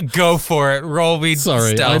 go for it. Roll me.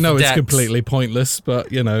 Sorry, stealth I know it's dex. completely pointless, but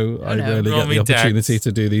you know, I no. rarely Roll get me the opportunity dex.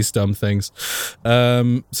 to do these dumb things.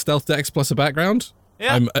 Stealth dex plus a background.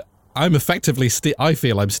 Yeah. I'm effectively I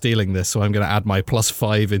feel I'm stealing this, so I'm going to add my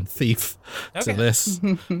 +5 in thief to Okay. this.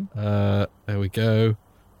 There we go.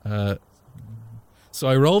 So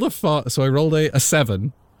I rolled a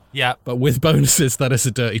 7, Yeah. but with bonuses, that is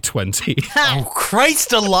a dirty 20. Oh,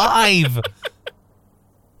 Christ alive!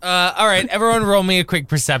 All right, everyone roll me a quick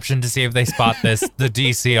perception to see if they spot this. The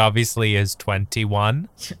DC obviously is 21.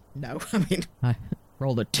 No, I mean, I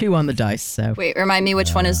rolled a 2 on the dice, so. Wait, remind me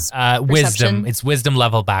which one is Wisdom. perception? It's wisdom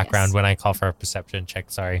level background Yes. when I call for a perception check,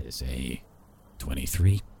 sorry. Is a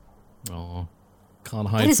 23. Oh, can't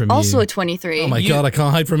hide That is from also you. a 23. Oh my god, I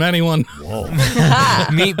can't hide from anyone. Whoa.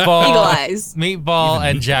 Meatball, Eagle eyes. Meatball, Even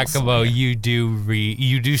and Meatball's Giacomo, you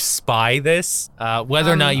do spy this.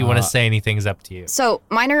 Whether or not you want to say anything is up to you. So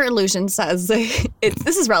minor illusion says this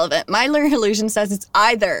is relevant. Minor illusion says it's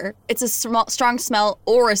a strong smell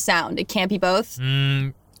or a sound. It can't be both.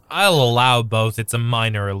 I'll allow both. It's a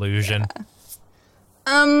minor illusion.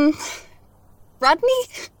 Rodney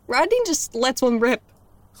just lets one rip.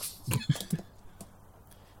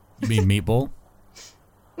 You mean meatball?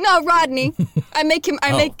 No, Rodney. I make him.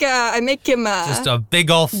 I make him. Just a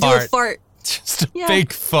big ol' do a fart. fart. Just a Yeah.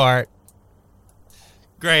 big fart.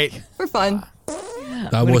 Great. For fun. That I'm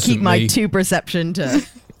gonna wasn't keep my me. 2 perception to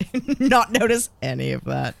not notice any of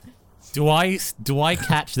that. Do I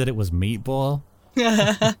catch that it was meatball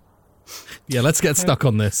Yeah, let's get stuck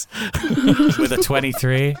on this. with a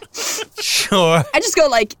 23? Sure. I just go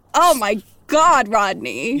like, oh my god,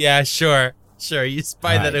 Rodney. Yeah, sure. Sure, you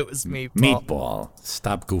spy that it was Meatball. Meatball,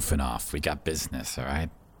 stop goofing off. We got business, all right?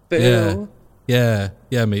 Boo. Yeah,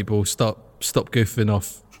 Meatball, stop goofing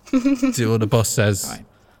off. Do what the boss says. All right.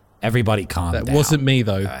 Everybody calm down. That wasn't me,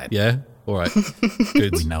 though. All right. Yeah? All right.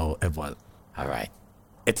 Good. We know it was. All right.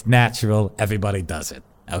 It's natural. Everybody does it,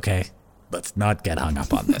 okay? Let's not get hung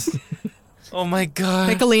up on this. Oh my god.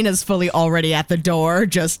 Piccolina's fully already at the door,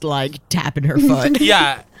 just like tapping her foot.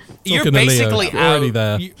 Yeah. You're Talking to Leo. basically You're already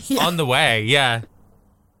out there. on the way, yeah.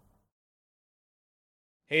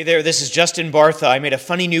 Hey there, this is Justin Bartha. I made a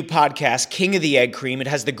funny new podcast, King of the Egg Cream. It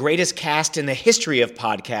has the greatest cast in the history of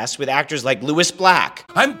podcasts with actors like Louis Black,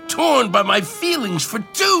 I'm torn by my feelings for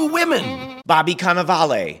two women. Bobby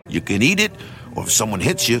Cannavale, You can eat it, or if someone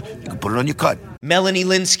hits you, you can put it on your cut. Melanie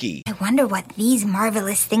Linsky, I wonder what these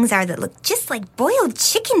marvelous things are that look just like boiled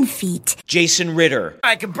chicken feet. Jason Ritter,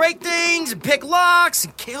 I can break things and pick locks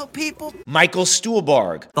and kill people. Michael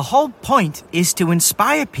Stuhlbarg, The whole point is to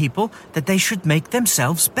inspire people that they should make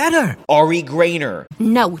themselves better. Ari Grainer,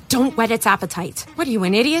 No, don't whet its appetite. What are you,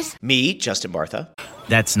 an idiot? me, Justin Bartha,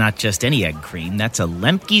 That's not just any egg cream, that's a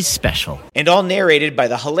Lemke's special. and all narrated by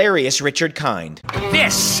the hilarious Richard Kind.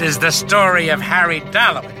 This is the story of Harry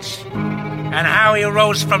Dalowitz and how he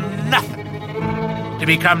rose from nothing to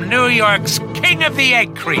become New York's King of the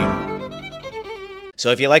Egg Cream.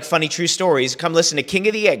 So if you like funny true stories, come listen to King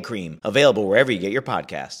of the Egg Cream, available wherever you get your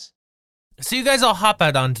podcasts. So you guys all hop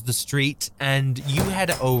out onto the street and you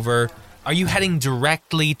head over. Are you heading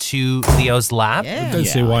directly to Leo's lab? Yeah. Don't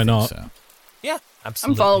see why not. So. Yeah,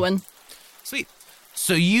 absolutely. I'm following. Sweet.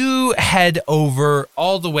 So you head over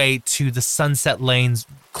all the way to the Sunset Lanes,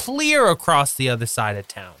 clear across the other side of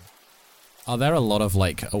town. Are there a lot of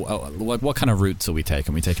what kind of routes are we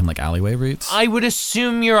taking? Are we taking like alleyway routes? I would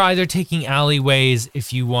assume you're either taking alleyways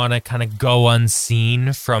if you want to kind of go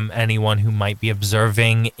unseen from anyone who might be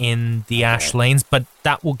observing in the Ash Lanes, but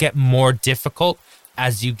that will get more difficult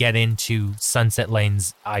as you get into Sunset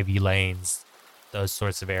Lanes, Ivy Lanes, those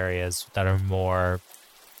sorts of areas that are more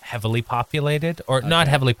heavily populated, or not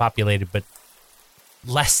heavily populated, but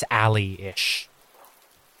less alley-ish.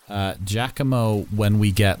 Giacomo, when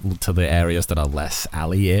we get to the areas that are less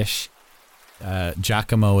alley-ish,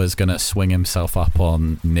 Giacomo is going to swing himself up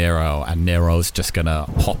on Nero, and Nero's just going to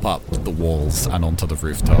hop up the walls and onto the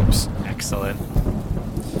rooftops. Excellent.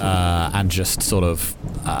 And just sort of,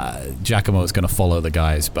 Giacomo is going to follow the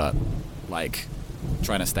guys, but, like,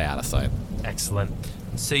 trying to stay out of sight. Excellent.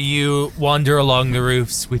 So you wander along the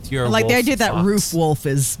roofs with your Like the wolf idea that fox. roof wolf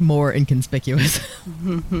is more inconspicuous.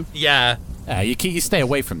 Yeah. You stay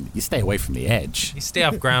away from the edge. You stay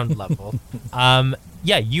off ground level.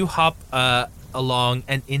 Yeah, you hop along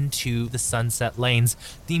and into the Sunset Lanes,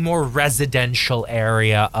 the more residential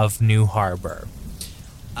area of New Harbor.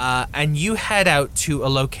 And you head out to a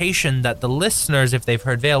location that the listeners, if they've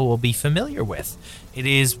heard Vael, will be familiar with. It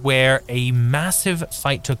is where a massive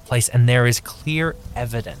fight took place, and there is clear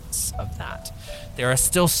evidence of that. There are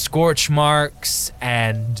still scorch marks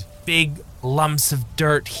and big lumps of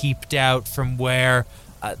dirt heaped out from where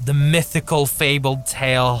the mythical fabled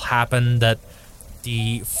tale happened that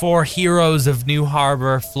the four heroes of New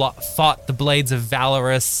Harbor fought the Blades of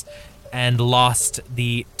Valorous and lost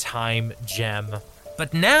the Time Gem.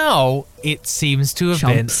 But now it seems to have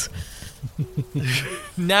Chumps.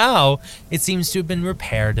 Now it seems to have been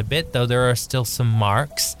repaired a bit, though there are still some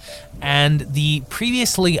marks, and the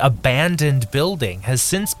previously abandoned building has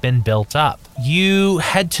since been built up. You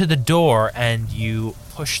head to the door and you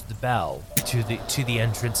push the bell to the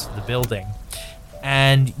entrance of the building,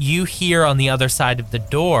 and you hear on the other side of the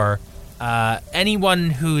door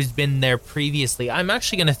anyone who's been there previously. I'm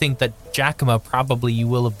actually going to think that Giacomo, probably you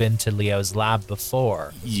will have been to Leo's lab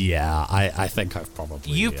before. Yeah, I think I've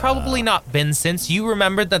probably... You've probably not been since. You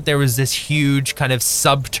remembered that there was this huge kind of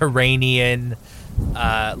subterranean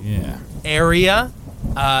area.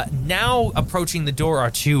 Now approaching the door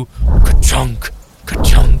are two ka-chunk,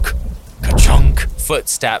 ka-chunk, ka-chunk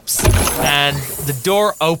footsteps. And the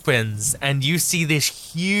door opens and you see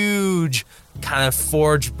this huge kind of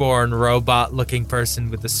Forge-born robot-looking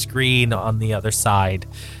person with a screen on the other side.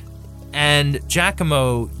 And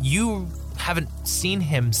Giacomo, you haven't seen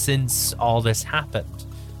him since all this happened,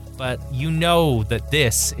 but you know that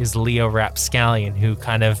this is Leo Rapscallion, who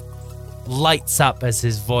kind of lights up as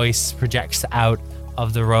his voice projects out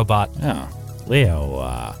of the robot. Oh,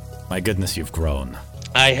 Leo, my goodness, you've grown.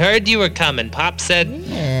 I heard you were coming. Pop said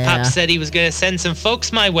he was going to send some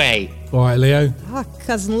folks my way. All right, Leo. Oh,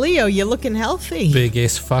 Cousin Leo, you're looking healthy.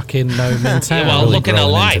 Biggest fucking no mentality. Yeah, well, looking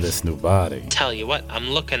alive. Into this new body. Tell you what, I'm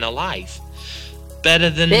looking alive. Better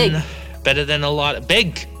than a lot.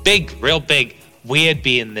 Big, real big. weird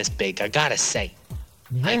being this big. I gotta say.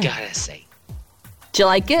 Do you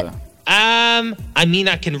like it? I mean,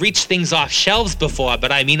 I can reach things off shelves before,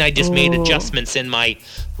 but I mean, I just made adjustments in my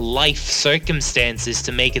life circumstances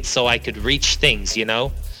to make it so I could reach things, you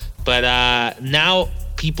know? But now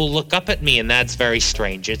people look up at me, and that's very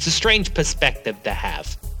strange. It's a strange perspective to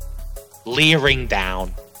have. Leering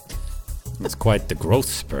down. It's quite the growth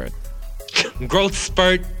spurt. Growth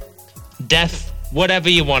spurt, death, whatever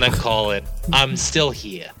you want to call it. I'm still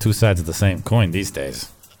here. Two sides of the same coin these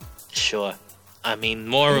days. Sure. I mean,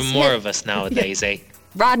 more and more of us nowadays, eh?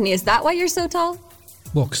 Rodney, is that why you're so tall?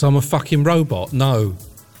 What, because I'm a fucking robot? No.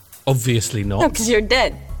 Obviously not. No, because you're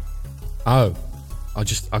dead. Oh.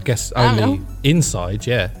 I guess only inside,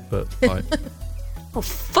 yeah. But, like... Oh,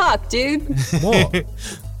 fuck, dude. What?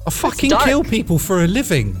 I fucking kill people for a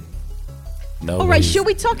living. No. All right, should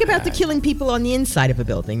we talk about the killing people on the inside of a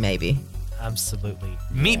building, maybe? Absolutely.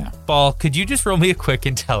 Meatball, could you just roll me a quick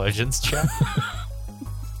intelligence check?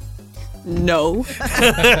 No.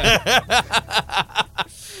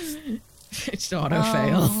 It's auto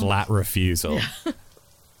fail. Flat refusal.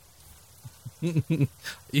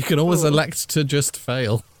 You can always elect to just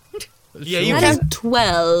fail. Yeah, you I have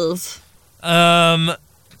 12.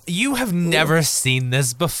 You have never seen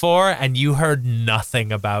this before, and you heard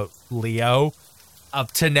nothing about Leo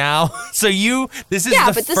up to now. So this is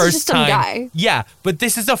the but this first is just some time. guy. Yeah, but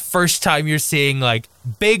this is the first time you're seeing like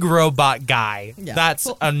big robot guy. Yeah. That's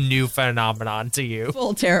a new phenomenon to you.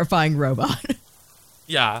 Full terrifying robot.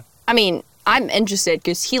 Yeah. I mean, I'm interested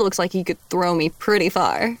because he looks like he could throw me pretty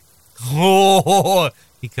far. Oh,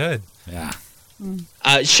 he could. Yeah.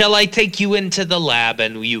 Shall I take you into the lab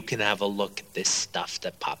and you can have a look at this stuff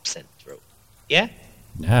that Pop sent through? Yeah?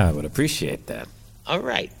 Yeah, I would appreciate that. All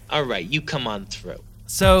right. You come on through.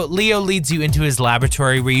 So Leo leads you into his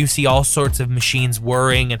laboratory where you see all sorts of machines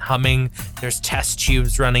whirring and humming. There's test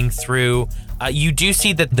tubes running through. You do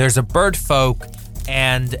see that there's a bird folk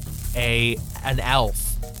and an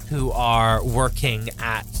elf who are working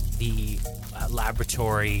at the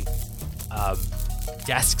laboratory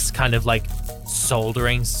desks, kind of like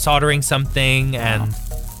soldering something and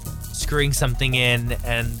screwing something in.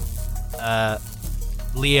 And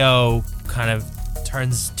Leo kind of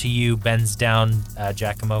turns to you, bends down,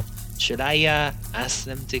 Giacomo. Should I ask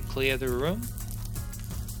them to clear the room?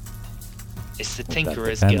 It's the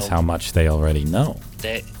Tinkerers Depends Guild. how much they already know.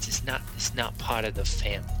 It's not part of the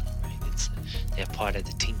family, right? They're part of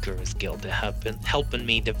the Tinkerers Guild. They're helping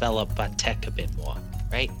me develop tech a bit more,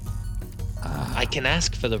 right? I can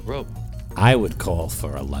ask for the room. I would call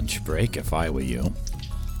for a lunch break if I were you.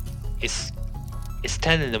 It's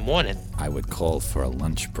 10 in the morning. I would call for a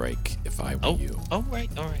lunch break if I were you. Oh, right.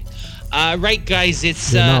 Right, guys,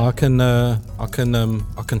 it's No, I can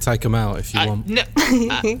take him out if you want. No,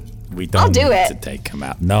 we don't I'll do need it. to take him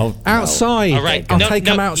out. No. Outside. All right, I'll no, take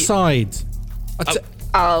no, him outside.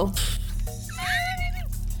 Oh.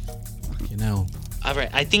 You know. All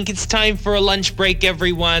right, I think it's time for a lunch break,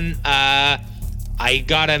 everyone. I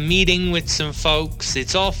got a meeting with some folks.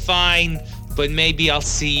 It's all fine, but maybe I'll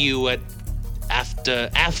see you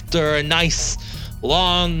after a nice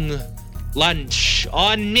long lunch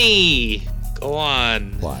on me. Go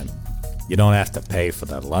on. What? You don't have to pay for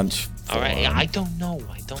that lunch. All right, I don't know.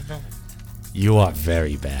 You are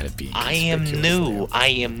very bad at being I am conspicuous, new. Leo. I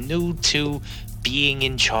am new to being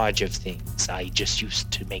in charge of things. I just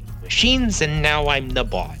used to make machines, and now I'm the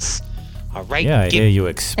boss. All right? Yeah, I hear you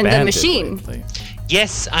expanded And the machine. lately.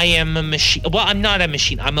 Yes, I am a machine. Well, I'm not a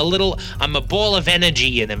machine. I'm a ball of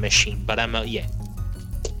energy in a machine, but yeah.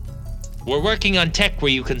 We're working on tech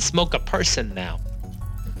where you can smoke a person now.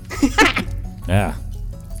 Yeah.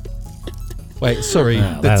 Wait, sorry.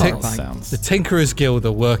 Yeah, the that all sounds. The Tinkerers Guild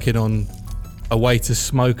are working on a way to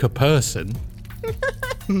smoke a person.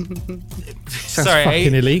 Sounds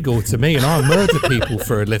fucking illegal to me, and I murder people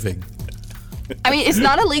for a living. I mean, it's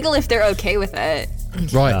not illegal if they're okay with it.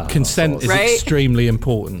 Right, consent is extremely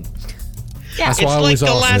important. Yeah, That's It's why I like always the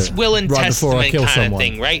ask last it will and right before I testament kill kind someone. of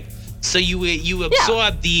thing, right? So you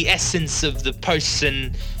absorb the essence of the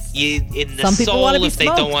person in the Some people soul wanna be if they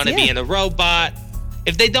don't smoked, want to be yeah. in a robot.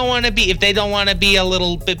 If they don't want to be a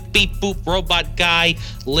little bit beep boop robot guy,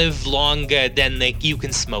 live longer, then you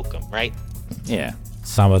can smoke them, right? Yeah.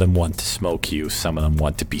 Some of them want to smoke you. Some of them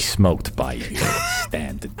want to be smoked by you.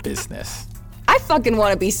 Standard business. I fucking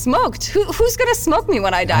want to be smoked. Who's gonna smoke me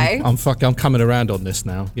when I die? I'm coming around on this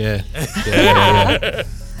now. Yeah.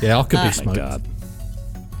 Yeah, I could be smoked. God.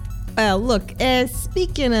 Well, look,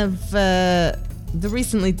 speaking of the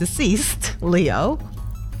recently deceased Leo,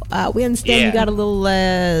 we understand you got a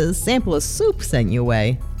little sample of soup sent your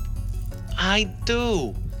way. I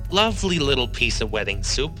do. lovely little piece of wedding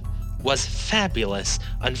soup, was fabulous.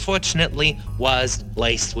 Unfortunately, was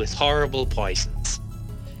laced with horrible poisons.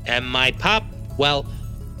 And my pop, well,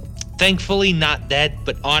 thankfully not dead,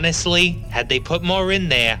 but honestly, had they put more in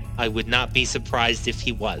there, I would not be surprised if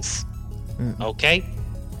he was. Okay?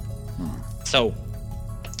 So,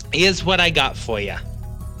 here's what I got for you.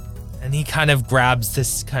 And he kind of grabs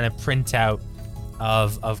this kind of printout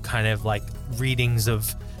of kind of like readings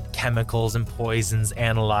of chemicals and poisons,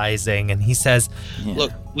 analyzing, and he says,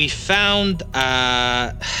 Look, we found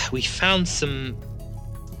some,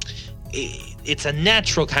 it's a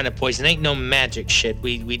natural kind of poison, ain't no magic shit.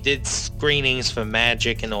 We did screenings for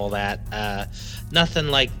magic and all that, nothing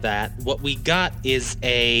like that. What we got is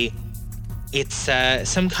it's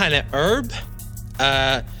some kind of herb,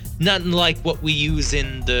 nothing like what we use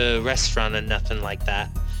in the restaurant or nothing like that.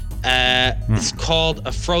 It's called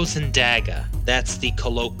a frozen dagger. That's the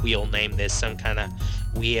colloquial name. There's some kind of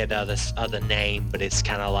weird other name, but it's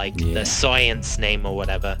kind of like the science name or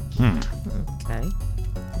whatever. Okay.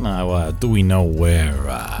 Now, do we know where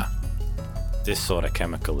this sort of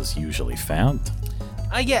chemical is usually found?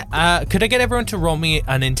 Could I get everyone to roll me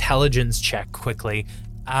an intelligence check quickly?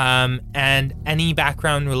 And any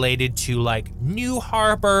background related to like New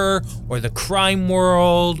Harbor or the crime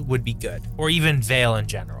world would be good, or even Vael in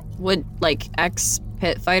general. Would like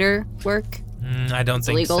ex-pit fighter work? I don't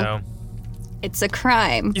think illegal? so. It's a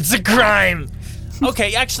crime. It's a crime.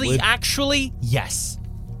 Okay, actually, yes.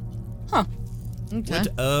 Huh. Okay.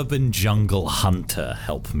 Would Urban Jungle Hunter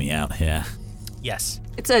help me out here? Yes.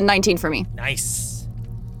 It's a 19 for me. Nice.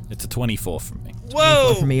 It's a 24 from me.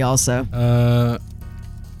 Whoa! For me also.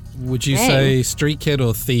 Would you say Street Kid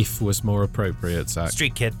or Thief was more appropriate, Zach?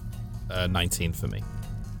 Street Kid. 19 for me.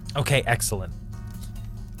 Okay, excellent.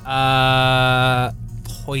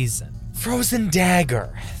 Poison. Frozen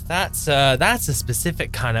dagger. That's a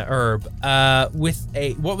specific kind of herb. With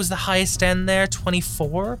what was the highest end there?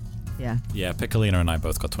 24? Yeah. Yeah, Piccolina and I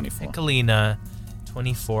both got 24. Piccolina,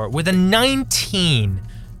 24. With a 19,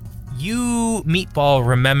 you, Meatball,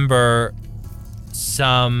 remember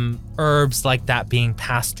some herbs like that being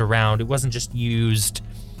passed around. It wasn't just used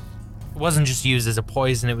as a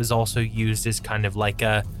poison, it was also used as kind of like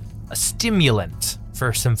a stimulant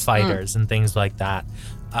for some fighters and things like that.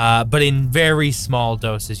 But in very small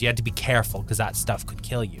doses. You had to be careful because that stuff could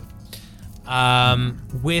kill you.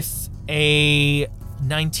 With a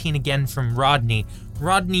 19 again from Rodney.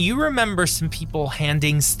 Rodney, you remember some people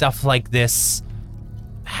having stuff like this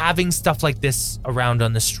around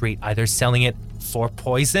on the street, either selling it for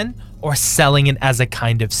poison or selling it as a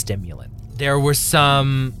kind of stimulant. There were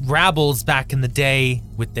some rabbles back in the day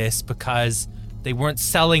with this because they weren't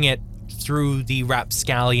selling it through the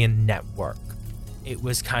Rapscallion network. It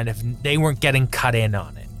was kind of, they weren't getting cut in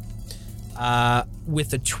on it.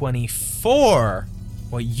 With a 24,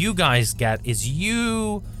 what you guys get is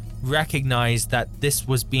you recognize that this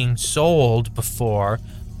was being sold before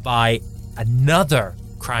by another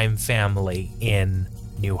crime family in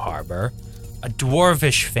New Harbor, a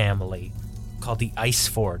dwarvish family called the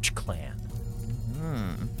Iceforge clan.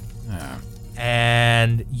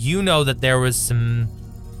 And you know that there was some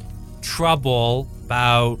trouble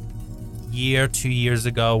about a year, 2 years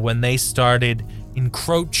ago when they started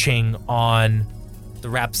encroaching on the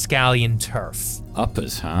Rapscallion turf.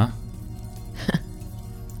 Uppers, huh?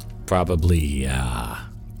 Probably,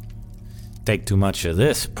 take too much of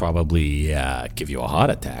this, probably, give you a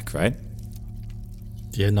heart attack, right?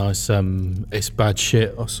 Yeah, nice. It's bad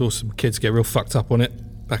shit. I saw some kids get real fucked up on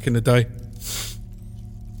it back in the day.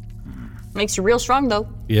 Makes you real strong, though.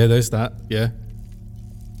 Yeah, there's that. Yeah.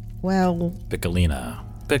 Well, Piccolina,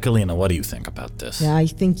 what do you think about this? I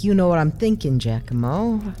think you know what I'm thinking,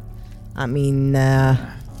 Giacomo. I mean,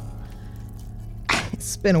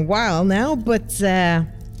 it's been a while now, but I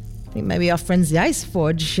think maybe our friends the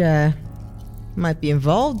Iceforge might be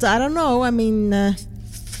involved. I don't know. I mean,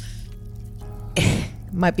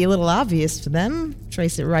 might be a little obvious for them.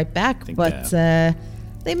 Trace it right back, but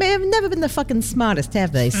they may have never been the fucking smartest,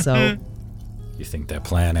 have they? So. You think they're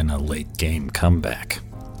planning a late game comeback?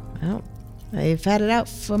 Well, they've had it out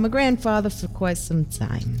for my grandfather for quite some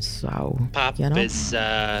time, so. Pop you know. is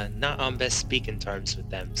not on best speaking terms with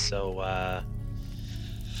them, so I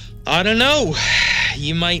don't know.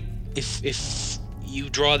 You might, if you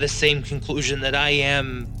draw the same conclusion that I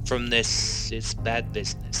am from this, it's bad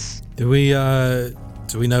business. Do we know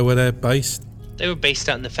where they're based? They were based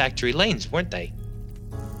out in the factory lanes, weren't they?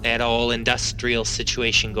 They had a whole industrial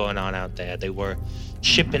situation going on out there. They were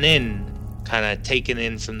shipping in, kind of taking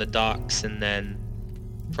in from the docks and then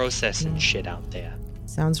processing shit out there.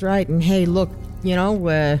 Sounds right. And hey, look, you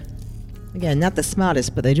know, again, not the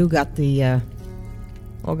smartest, but they do got the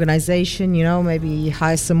organization, maybe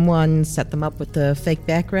hire someone, set them up with the fake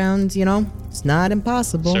backgrounds, It's not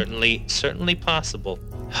impossible. Certainly possible.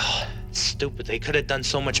 Stupid. They could have done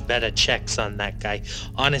so much better checks on that guy.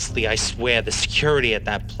 Honestly, I swear the security at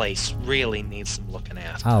that place really needs some looking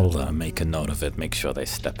after. I'll make a note of it, make sure they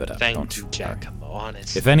step it up. Thank you, Giacomo,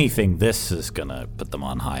 honestly. If anything, this is gonna put them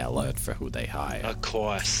on high alert for who they hire. Of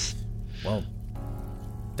course. Well,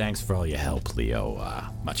 thanks for all your help,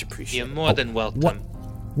 Leo. Much appreciated. You're more than welcome.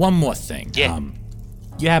 One more thing. Yeah.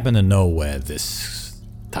 You happen to know where this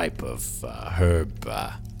type of herb,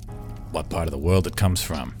 what part of the world it comes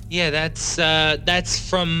from? Yeah, that's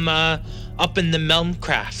from up in the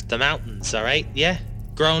Melmcraft, the mountains, all right? Yeah?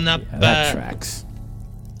 Grown up... Yeah, that tracks.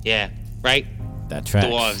 Yeah, right? That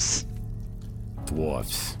tracks.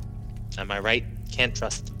 Dwarves. Am I right? Can't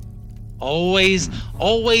trust them. Always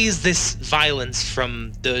this violence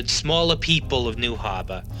from the smaller people of New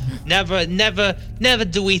Harbor. Never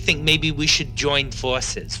do we think maybe we should join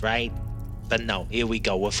forces, right? But no, here we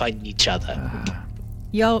go. We're fighting each other.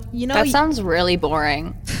 Yo, that sounds really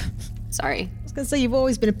boring. Sorry. I was gonna say, you've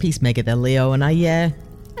always been a peacemaker there, Leo, and I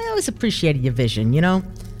always appreciated your vision,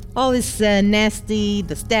 All this nasty,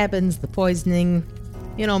 the stabbings, the poisoning.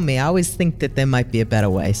 You know me, I always think that there might be a better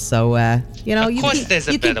way. So, of course there's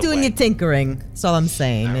a you better keep doing way. your tinkering. That's all I'm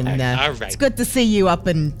saying. All right. It's good to see you up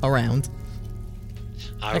and around.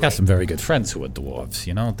 I got some very good friends who are dwarves,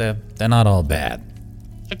 They're not all bad.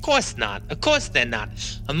 Of course not. Of course they're not.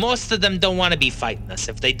 And most of them don't want to be fighting us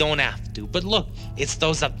if they don't have to. But look, it's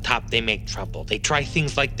those up top, they make trouble. They try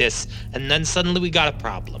things like this, and then suddenly we got a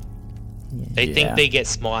problem. They think they get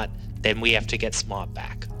smart, then we have to get smart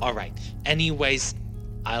back. All right. Anyways,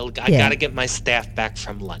 I gotta get my staff back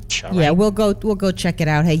from lunch, all right? Yeah, we'll go check it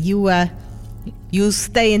out. Hey, you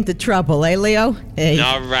stay into trouble, eh, Leo? Hey.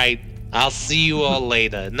 All right. I'll see you all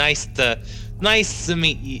later. Nice to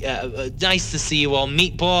meet you. Nice to see you all.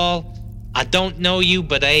 Meatball, I don't know you,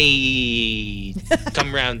 but hey,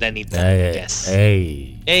 come round anytime, I guess.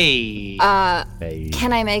 Hey.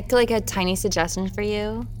 Can I make like a tiny suggestion for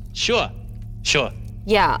you? Sure.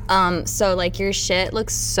 Yeah, so like your shit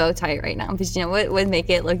looks so tight right now, but you know what would make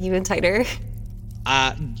it look even tighter?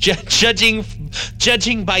 Judging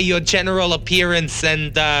by your general appearance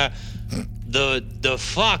and the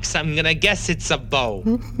fox, I'm gonna guess it's a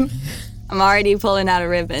bow. I'm already pulling out a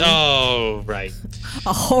ribbon. Oh, right.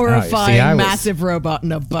 A horrifying massive robot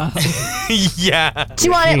in a bow. Yeah. Do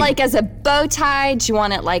you want it like as a bow tie? Do you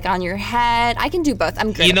want it like on your head? I can do both.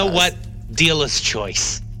 I'm good. You know what? Dealer's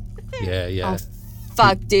choice. Yeah. Oh,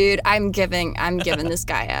 fuck, dude. I'm giving this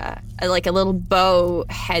guy a little bow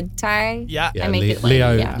head tie. Yeah. I make it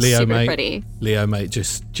Leo, super mate. pretty. Leo, mate,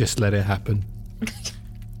 just let it happen.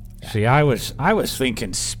 See, I was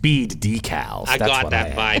thinking speed decals. I got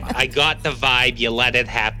that vibe. I got the vibe. You let it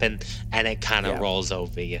happen, and it kind of rolls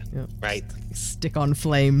over you, right? Stick on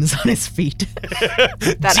flames on his feet.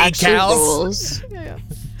 That actually rules.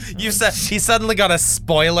 He suddenly got a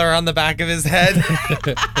spoiler on the back of his head.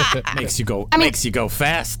 makes you go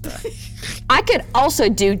faster. I could also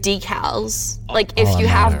do decals, like if you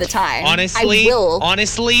have the time. Honestly, I will.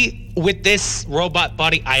 Honestly, with this robot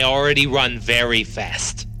body, I already run very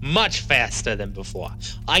fast. Much faster than before.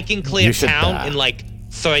 I can clear town in like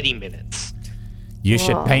 30 minutes. You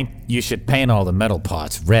should paint all the metal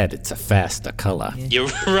parts red. It's a faster color. You're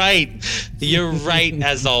right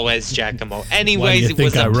as always, Giacomo. Anyways, it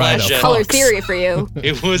was a pleasure. Color theory for you.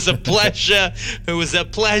 It was a pleasure. It was a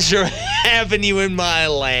pleasure having you in my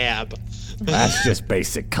lab. That's just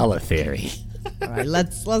basic color theory. All right,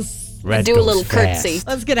 let's Red do a little fast. curtsy.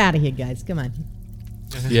 Let's get out of here, guys. Come on.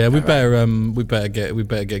 Yeah, we better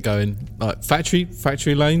get going. Like factory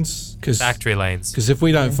lanes, because if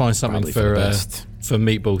we don't find something for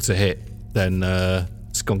Meatball to hit, then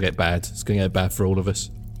it's gonna get bad. It's gonna get bad for all of us.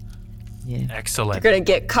 Yeah. Excellent. You're gonna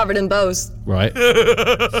get covered in bows. Right.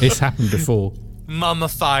 It's happened before.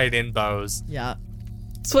 Mummified in bows. Yeah.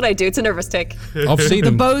 That's what I do. It's a nervous tick. I've seen The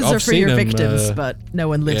them. bows I've are for seen your them, victims, but no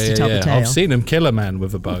one lives to tell the tale. I've seen him kill a man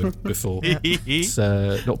with a bow before. It's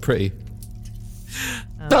not pretty.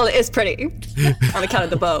 Well, it is pretty on account of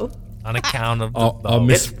the bow. On account of the bow. I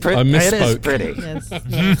misspoke. It is pretty. Yes,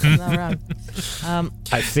 not wrong.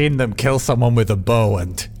 I've seen them kill someone with a bow,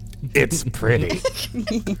 and it's pretty.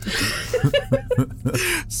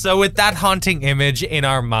 So with that haunting image in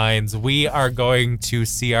our minds, we are going to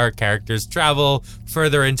see our characters travel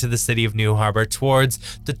further into the city of New Harbor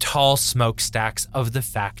towards the tall smokestacks of the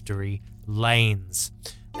factory lanes.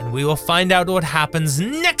 And we will find out what happens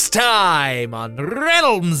next time on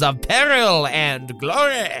Realms of Peril and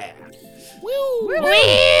Glory. Woo!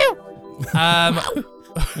 Woo!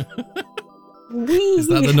 Is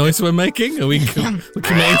that the noise we're making? Are we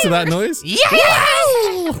committing to that noise?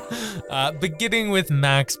 Beginning with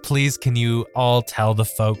Max, please can you all tell the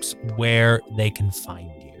folks where they can find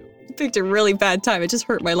you? I picked a really bad time. It just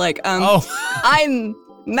hurt my leg. Oh. I'm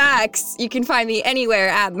Max. You can find me anywhere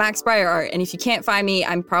at Max Briar Art. And if you can't find me,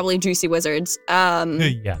 I'm probably Juicy Wizards.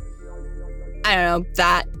 Yeah. I don't know,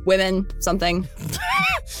 that, women, something.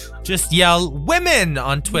 Just yell women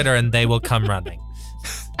on Twitter and they will come running.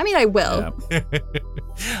 I mean, I will.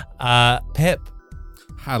 Yeah. Pip.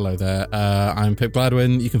 Hello there. I'm Pip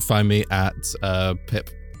Gladwin. You can find me at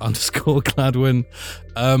Pip_Gladwin.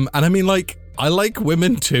 And I mean, like, I like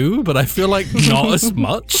women too, but I feel like not as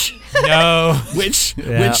much. No.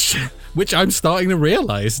 Which I'm starting to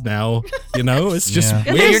realize now. You know, it's just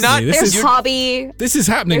weird. You're not. There's hobby. This is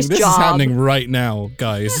happening. This is happening right now,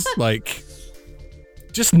 guys. Like,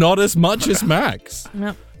 just not as much as Max.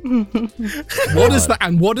 Yep. What is that,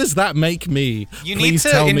 and what does that make me? You need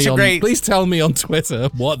to integrate. Please tell me on Twitter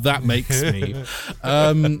what that makes me.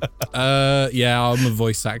 Yeah, I'm a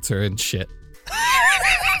voice actor and shit.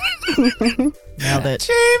 Nailed it,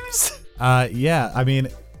 James. Yeah, I mean,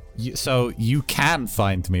 so you can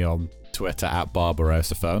find me on Twitter at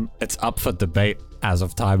Barbarosaphone. It's up for debate as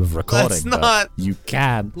of time of recording. Let's not. You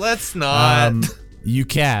can. Let's not. You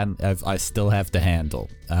can. I still have the handle.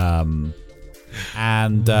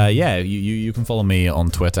 Yeah, you can follow me on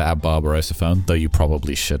Twitter at Barbarosaphone, though you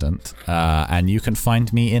probably shouldn't. And you can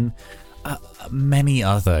find me in many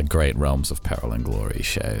other great Realms of Peril and Glory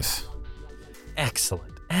shows. Excellent.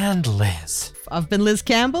 And Liz. I've been Liz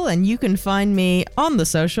Campbell, and you can find me on the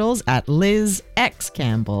socials at Liz X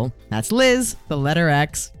Campbell. That's Liz, the letter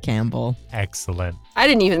X, Campbell. Excellent. I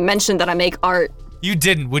didn't even mention that I make art. You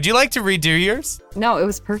didn't. Would you like to redo yours? No, it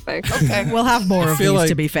was perfect. Okay. We'll have more of these,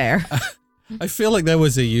 to be fair. I feel like there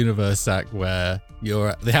was a universe, Zach, where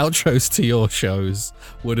the outros to your shows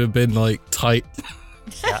would have been like tight,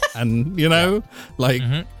 and you know, like.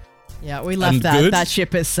 Mm-hmm. Yeah, we left that. Good. That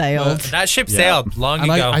ship has sailed. That ship sailed long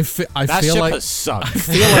ago. I feel ship like has sunk. I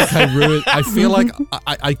feel like I ruined. I feel like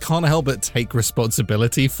I can't help but take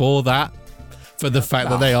responsibility for that, for the fact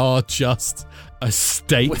that they are just a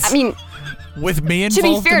state. I mean, with me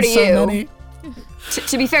involved. To be fair in to so you, many?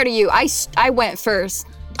 to be fair to you, I went first.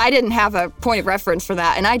 I didn't have a point of reference for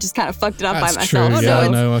that, and I just kind of fucked it up by myself. True. Yeah,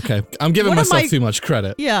 no, okay. I'm giving myself too much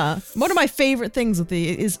credit. Yeah. One of my favorite things with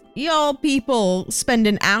is y'all people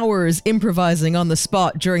spending hours improvising on the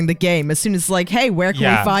spot during the game. As soon as like, hey, where can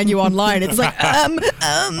we find you online? It's like,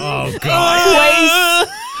 Oh, God.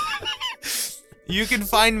 You can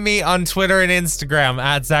find me on Twitter and Instagram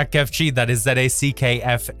at ZachFG. That is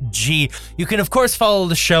ZACKFG. You can, of course, follow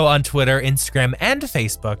the show on Twitter, Instagram, and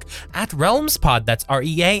Facebook at RealmsPod. That's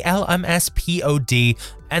RealmsPod.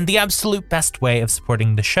 And the absolute best way of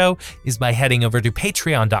supporting the show is by heading over to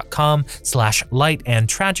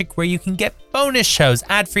patreon.com/lightandtragic, where you can get bonus shows,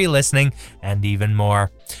 ad-free listening, and even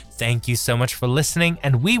more. Thank you so much for listening,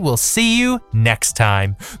 and we will see you next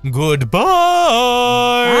time. Goodbye.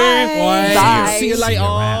 Bye. See you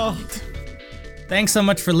later. Thanks so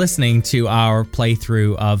much for listening to our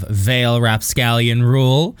playthrough of Vael Rapscallion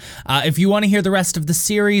Rule. If you want to hear the rest of the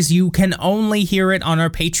series, you can only hear it on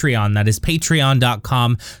our Patreon. That is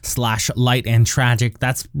patreon.com/lightandtragic.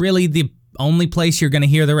 That's really the only place you're going to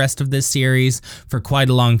hear the rest of this series for quite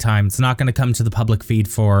a long time. It's not going to come to the public feed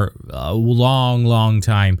for a long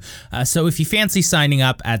time. So if you fancy signing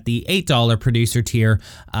up at the $8 producer tier,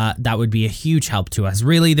 that would be a huge help to us.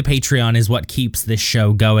 Really, the Patreon is what keeps this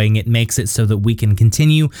show going. It makes it so that we can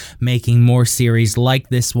continue making more series like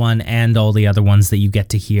this one and all the other ones that you get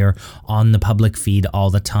to hear on the public feed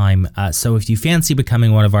all the time. So if you fancy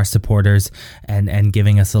becoming one of our supporters and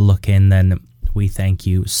giving us a look in, then we thank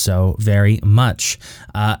you so very much.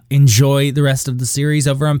 Enjoy the rest of the series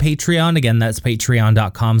over on Patreon. Again, that's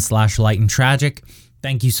patreon.com/lightandtragic.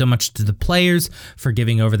 Thank you so much to the players for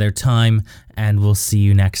giving over their time, and we'll see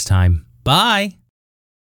you next time. Bye!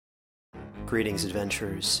 Greetings,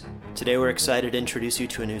 adventurers. Today we're excited to introduce you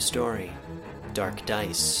to a new story, Dark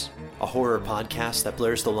Dice, a horror podcast that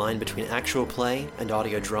blurs the line between actual play and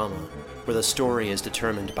audio drama, where the story is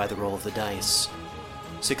determined by the roll of the dice.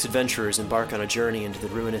 6 adventurers embark on a journey into the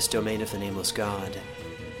ruinous domain of the Nameless God.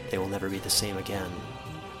 They will never be the same again.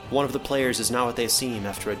 One of the players is not what they seem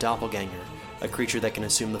after a doppelganger, a creature that can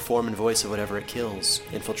assume the form and voice of whatever it kills,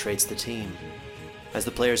 infiltrates the team. As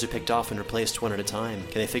the players are picked off and replaced one at a time,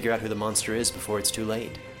 can they figure out who the monster is before it's too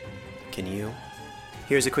late? Can you?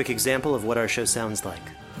 Here's a quick example of what our show sounds like.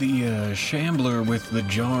 The shambler with the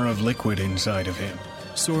jar of liquid inside of him.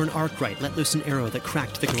 Soren Arkwright let loose an arrow that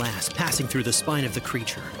cracked the glass, passing through the spine of the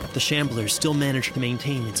creature. The shambler still managed to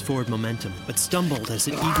maintain its forward momentum, but stumbled as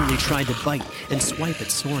it eagerly tried to bite and swipe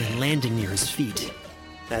at Soren, landing near his feet.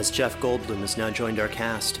 As Jeff Goldblum has now joined our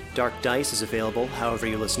cast, Dark Dice is available however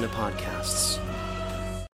you listen to podcasts.